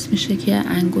میزنه باعث میشه که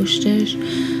انگشتش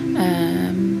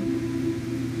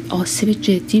آسیب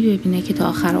جدی ببینه که تا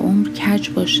آخر عمر کج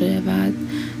باشه. و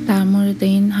در مورد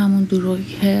این همون دروغی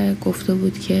که گفته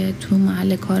بود که تو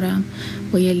محل کارم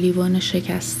با یه لیوان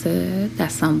شکسته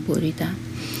دستم بریدم،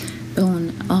 به اون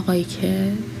آقایی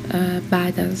که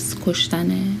بعد از کشتن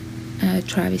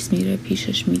تراویس میره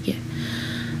پیشش میگه.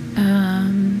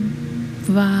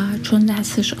 و چون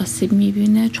دستش آسیب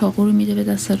میبینه چاقو رو میده به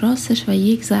دست راستش و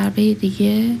یک ضربه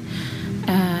دیگه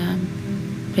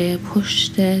به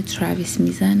پشت تراویس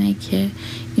میزنه که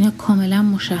اینا کاملا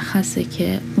مشخصه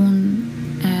که اون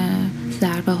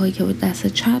ضربه هایی که با دست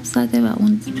چپ زده و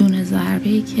اون دونه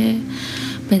ضربه‌ای که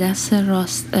به دست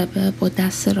راست با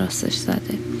دست راستش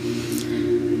زده.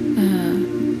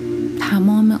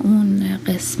 تمام اون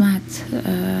قسمت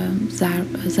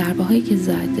ضربه هایی که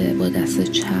زده با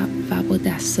دست چپ و با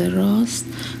دست راست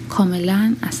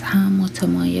کاملا از هم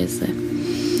متمایزه.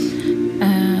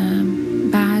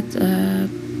 بعد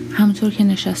همونطور که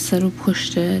نشسته رو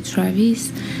پشت تراویس،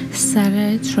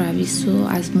 سر تراویس رو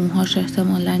از موهاش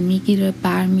احتمالاً میگیره،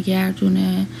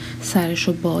 برمیگردونه سرش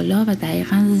رو بالا و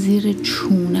دقیقاً زیر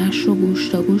چونش رو گوش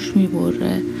تا گوش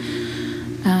میبره.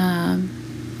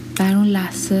 در اون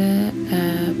لحظه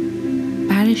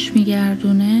برش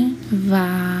میگردونه و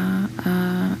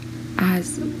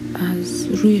از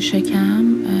روی شکم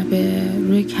به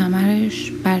روی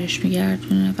کمرش برش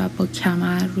میگردونه و با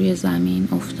کمر روی زمین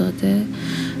افتاده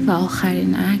و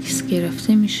آخرین عکس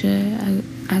گرفته میشه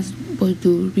از با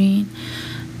دوربین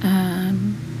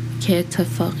که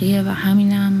اتفاقیه و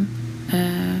همینم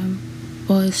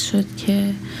باعث شد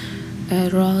که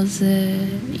راز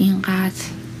این قتل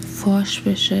فاش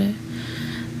بشه.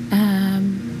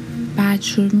 بعد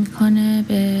شروع میکنه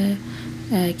به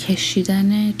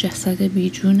کشیدن جسد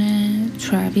بیجون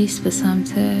تراویس به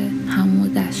سمت همون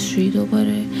دستشویی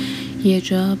دوباره، یه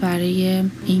جا برای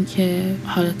اینکه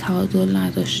حالا تعادل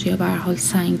نداشت یا به هر حال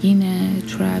سنگین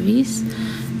تراویس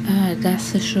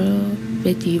دستش رو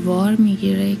به دیوار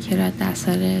میگیره که رد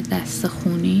اثر دست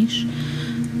خونیش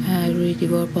روی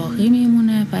دیوار باقی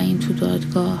میمونه و این تو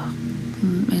دادگاه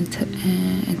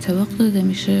انطباق داده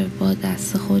میشه با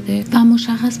دست خوده و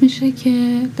مشخص میشه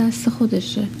که دست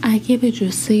خودشه. اگه به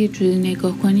جثه جودی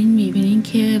نگاه کنین میبینین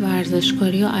که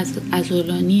ورزشکاری ها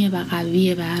عضلانیه و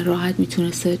قویه و راحت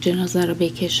میتونسته جنازه رو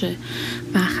بکشه،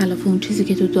 برخلاف اون چیزی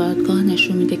که تو دادگاه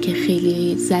نشون میده که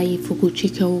خیلی ضعیف و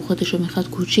کوچیکه و خودشو میخواد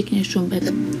کوچیک نشون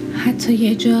بده. حتی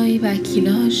یه جایی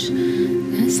وکیلاش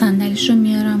صندلیش رو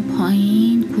میارن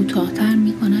پایین، کوتاه‌تر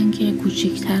میکنن که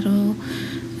کوچیک‌تر و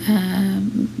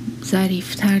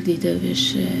ظریف‌تر دیده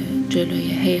بشه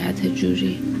جلوی هیئت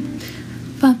جوری.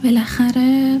 و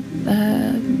بالاخره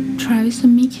تراویس رو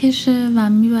میکشه و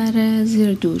میبره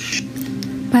زیر دوش.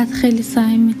 بعد خیلی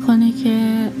سعی میکنه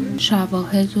که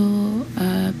شواهد رو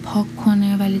پاک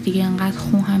کنه ولی دیگه انقدر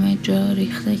خون همه جا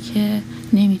ریخته که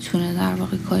نمیتونه در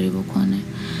واقع کاری بکنه.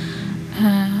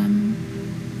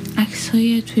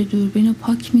 عکسای توی دوربین رو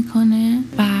پاک میکنه.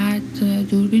 بعد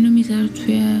دوربین رو میذاره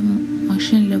توی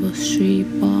ماشین لباسشویی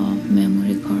با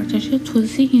مموری کارتش آخرش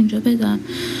توضیح اینجا بدم.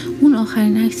 اون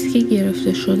آخرین عکسی که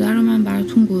گرفته شده رو من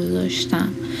براتون گذاشتم.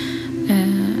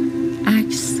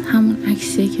 عکس همون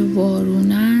عکسیه که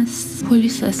وارونه است.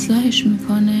 پلیس اصلاحش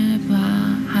میکنه و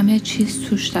همه چیز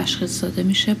توش تشخیص داده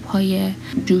میشه. پای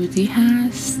جودی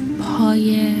هست،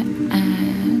 پای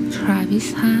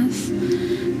تراویس هست،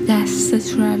 دست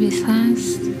تراویس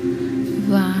هست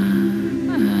و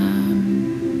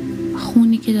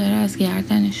خونی که داره از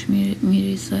گردنش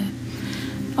میریزه.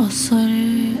 آثار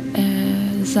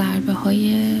ضربه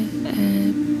های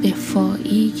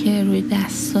دفاعی که روی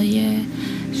دستای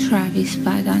تراویس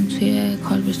بعدن توی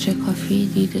کالبد کافی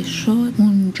دیده شد.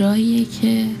 اون جاییه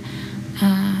که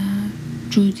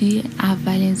جودی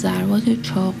اولین ضربات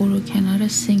چاقو رو کنار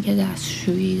سینک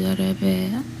دستشویی داره به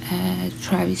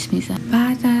تراویس میزن.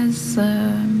 بعد از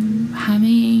همه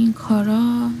این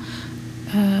کارا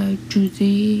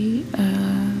جودی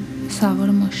سوار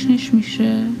ماشینش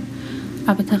میشه.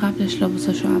 البته قبلش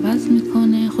لباسش رو عوض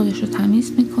میکنه، خودش رو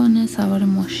تمیز میکنه، سوار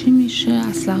ماشین میشه،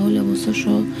 اسلحه و لباسش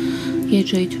رو یه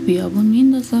جایی تو بیابون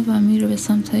میندازه و میره به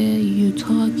سمت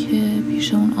یوتا که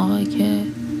پیش اون آقای که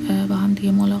با هم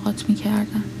دیگه ملاقات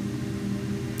میکردن.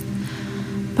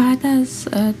 بعد از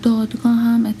دادگاه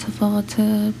هم اتفاقات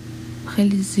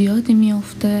خیلی زیادی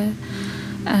میفته.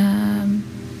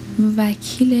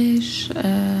 وکیلش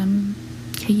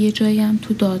که یه جایی هم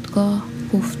تو دادگاه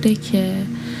گفته که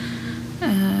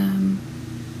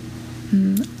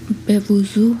به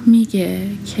وضوح میگه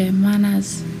که من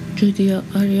از جودی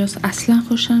آریاس اصلا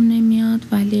خوشم نمیاد،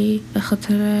 ولی به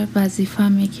خاطر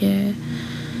وظیفه‌مه که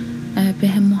به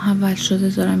هم محول شده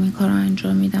دارم این کار رو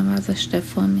انجام میدم و ازش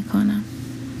دفاع میکنم.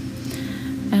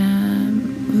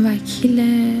 وکیل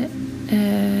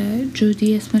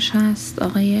جودی اسمش هست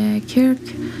آقای کرک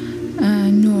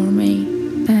نورمی.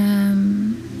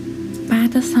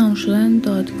 بعد از تمام شدن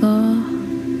دادگاه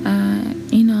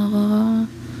این آقا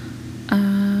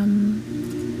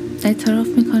اعتراف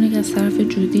میکنه که از طرف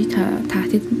جودی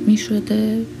تهدید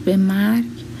میشده به مرگ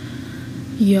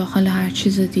یا حالا هر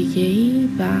چیز دیگه ای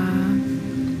و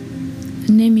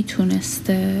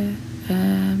نمیتونسته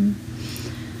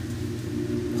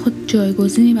خود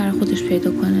جایگزینی برای خودش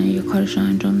پیدا کنه، یا کارش رو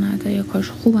انجام نده یا کارش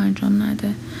خوب انجام نده.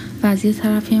 و از یه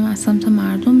طرفی هم از سمت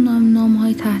مردم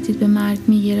نامهای تهدید به مرگ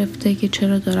میگرفته که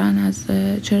چرا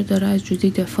داره از جودی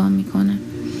دفاع میکنه.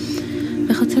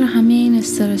 به خاطر همه این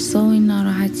استرس‌ها و این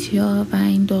ناراحتی‌ها و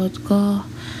این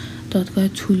دادگاه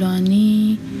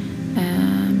طولانی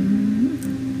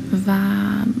و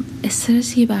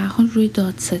استرسی به هر حال روی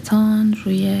دادستان،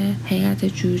 روی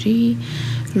هیئت جوری،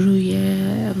 روی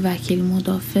وکیل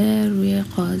مدافع، روی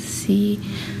قاضی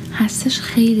هستش،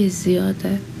 خیلی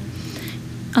زیاده.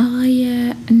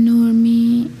 آقای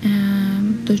نورمی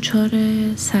دچار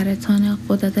سرطان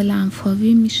غدد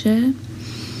لنفاوی میشه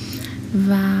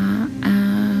و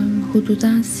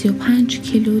حدوداً 35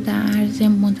 کیلو در عرض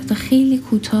مدت خیلی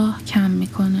کوتاه کم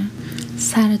میکنه.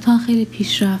 سرطان خیلی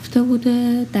پیشرفته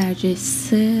بوده، درجه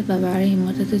 3 و برای این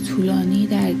مدت طولانی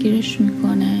درگیرش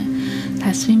میکنه.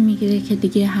 تصمیم میگیره که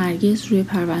دیگه هرگز روی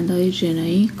پرونده‌های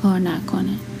جنایی کار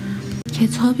نکنه.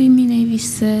 کتابی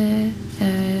مینویسه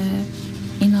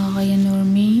این آقای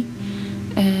نورمی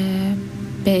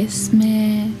به اسم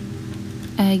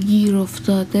گیر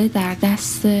افتاده در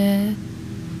دست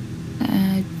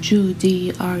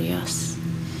جودی آریاس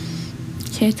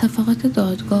که اتفاقات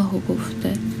دادگاه رو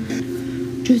گفته.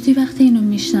 جودی وقتی اینو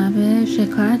میشنوه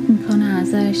شکایت میکنه،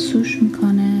 ازش سوش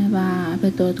میکنه و به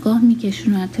دادگاه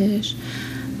میکشونتش.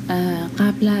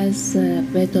 قبل از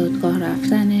به دادگاه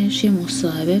رفتنش یه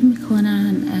مصاحبه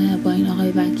میکنن با این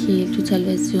آقای وکیل تو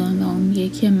تلویزیون و اون میگه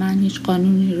که من هیچ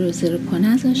قانونی رو زیر پا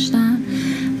نذاشتم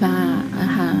و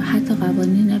حتی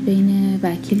قوانین بین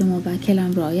وکیل و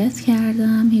موکلم رعایت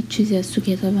کردم. هیچ چیزی از تو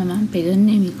کتاب من پیدا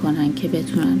نمیکنن که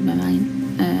بتونن به من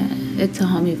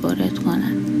اتهامی وارد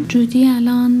کنن. جودی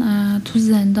الان تو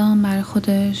زندان برای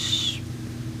خودش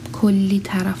کلی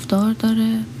طرفدار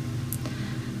داره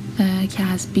که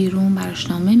از بیرون براش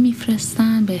نامه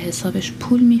میفرستن، به حسابش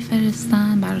پول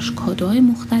میفرستن، براش کادوهای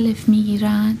مختلف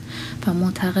میگیرن و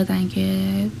معتقدن که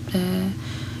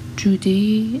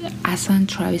جودی اصلا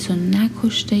تراویس رو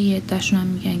نکشته. یه عده‌شون هم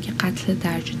میگن که قتل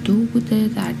درجه 2 بوده،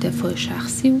 در دفاع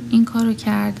شخصی این کارو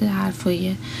کرده.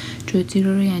 حرفای جودی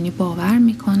رو یعنی باور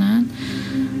میکنن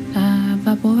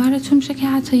و باورتون میشه که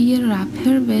حتی یه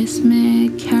رپر به اسم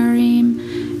کریم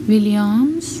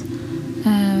ویلیامز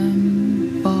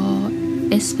با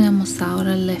اسم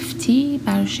مستعار لفتی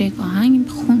براش یک آهنگ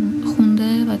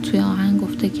خونده و توی آهنگ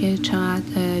گفته که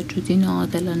چقدر جودی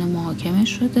ناعادلانه محاکمه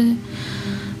شده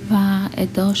و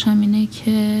ادعاش هم اینه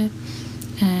که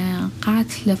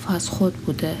قتل از خود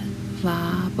بوده و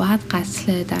باید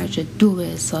قتل درجه 2 به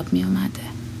حساب می اومده.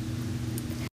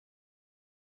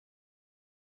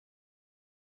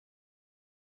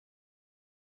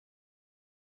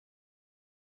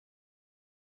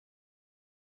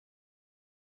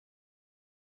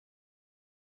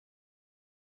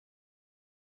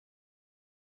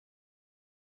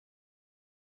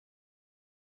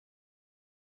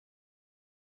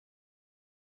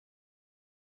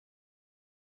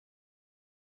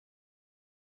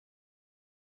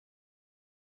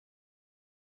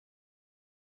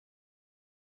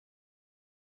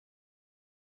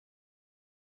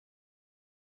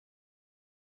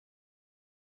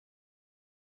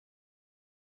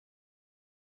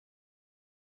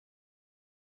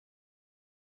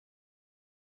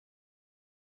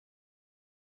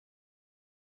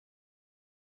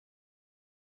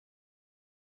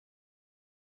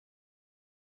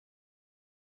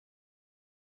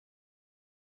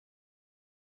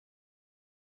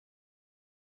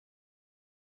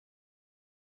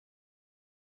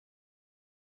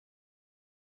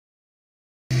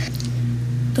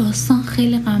 داستان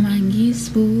خیلی غم انگیز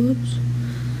بود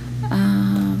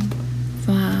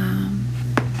و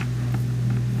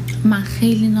من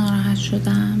خیلی ناراحت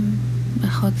شدم به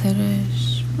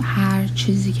خاطرش. هر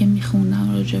چیزی که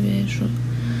میخوندم راجع بهش رو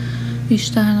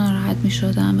بیشتر ناراحت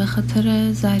میشدم به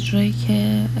خاطر زجرایی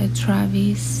که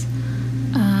تراویس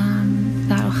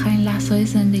در آخرین لحظه‌های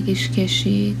زندگیش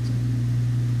کشید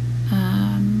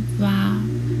و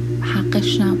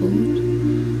حقش نبود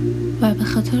و به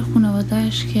خاطر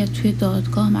خانواده‌اش که توی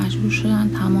دادگاه مجبور شدن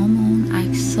تمام اون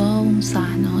عکس‌ها و اون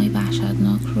صحنه‌های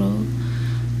وحشتناک رو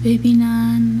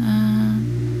ببینن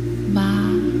و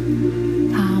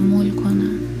تحمل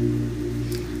کنن.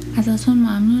 ازتون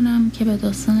ممنونم که به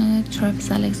داستان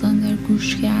تراویس الکساندر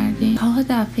گوش کردین. تا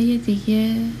دفعه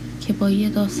دیگه که با یه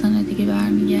داستان دیگه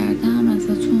برمیگردم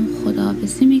ازتون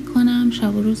خداحافظی میکنم.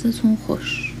 شب و روزتون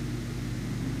خوش.